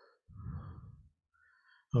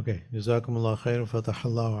 Okay. Jazakumullah khair.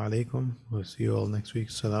 Fatahallahu alaykum. We'll see you all next week.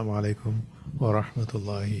 Assalamu alaikum wa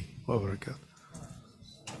rahmatullahi wa barakatuh.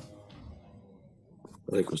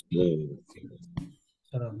 عليكم السلام.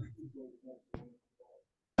 Salam.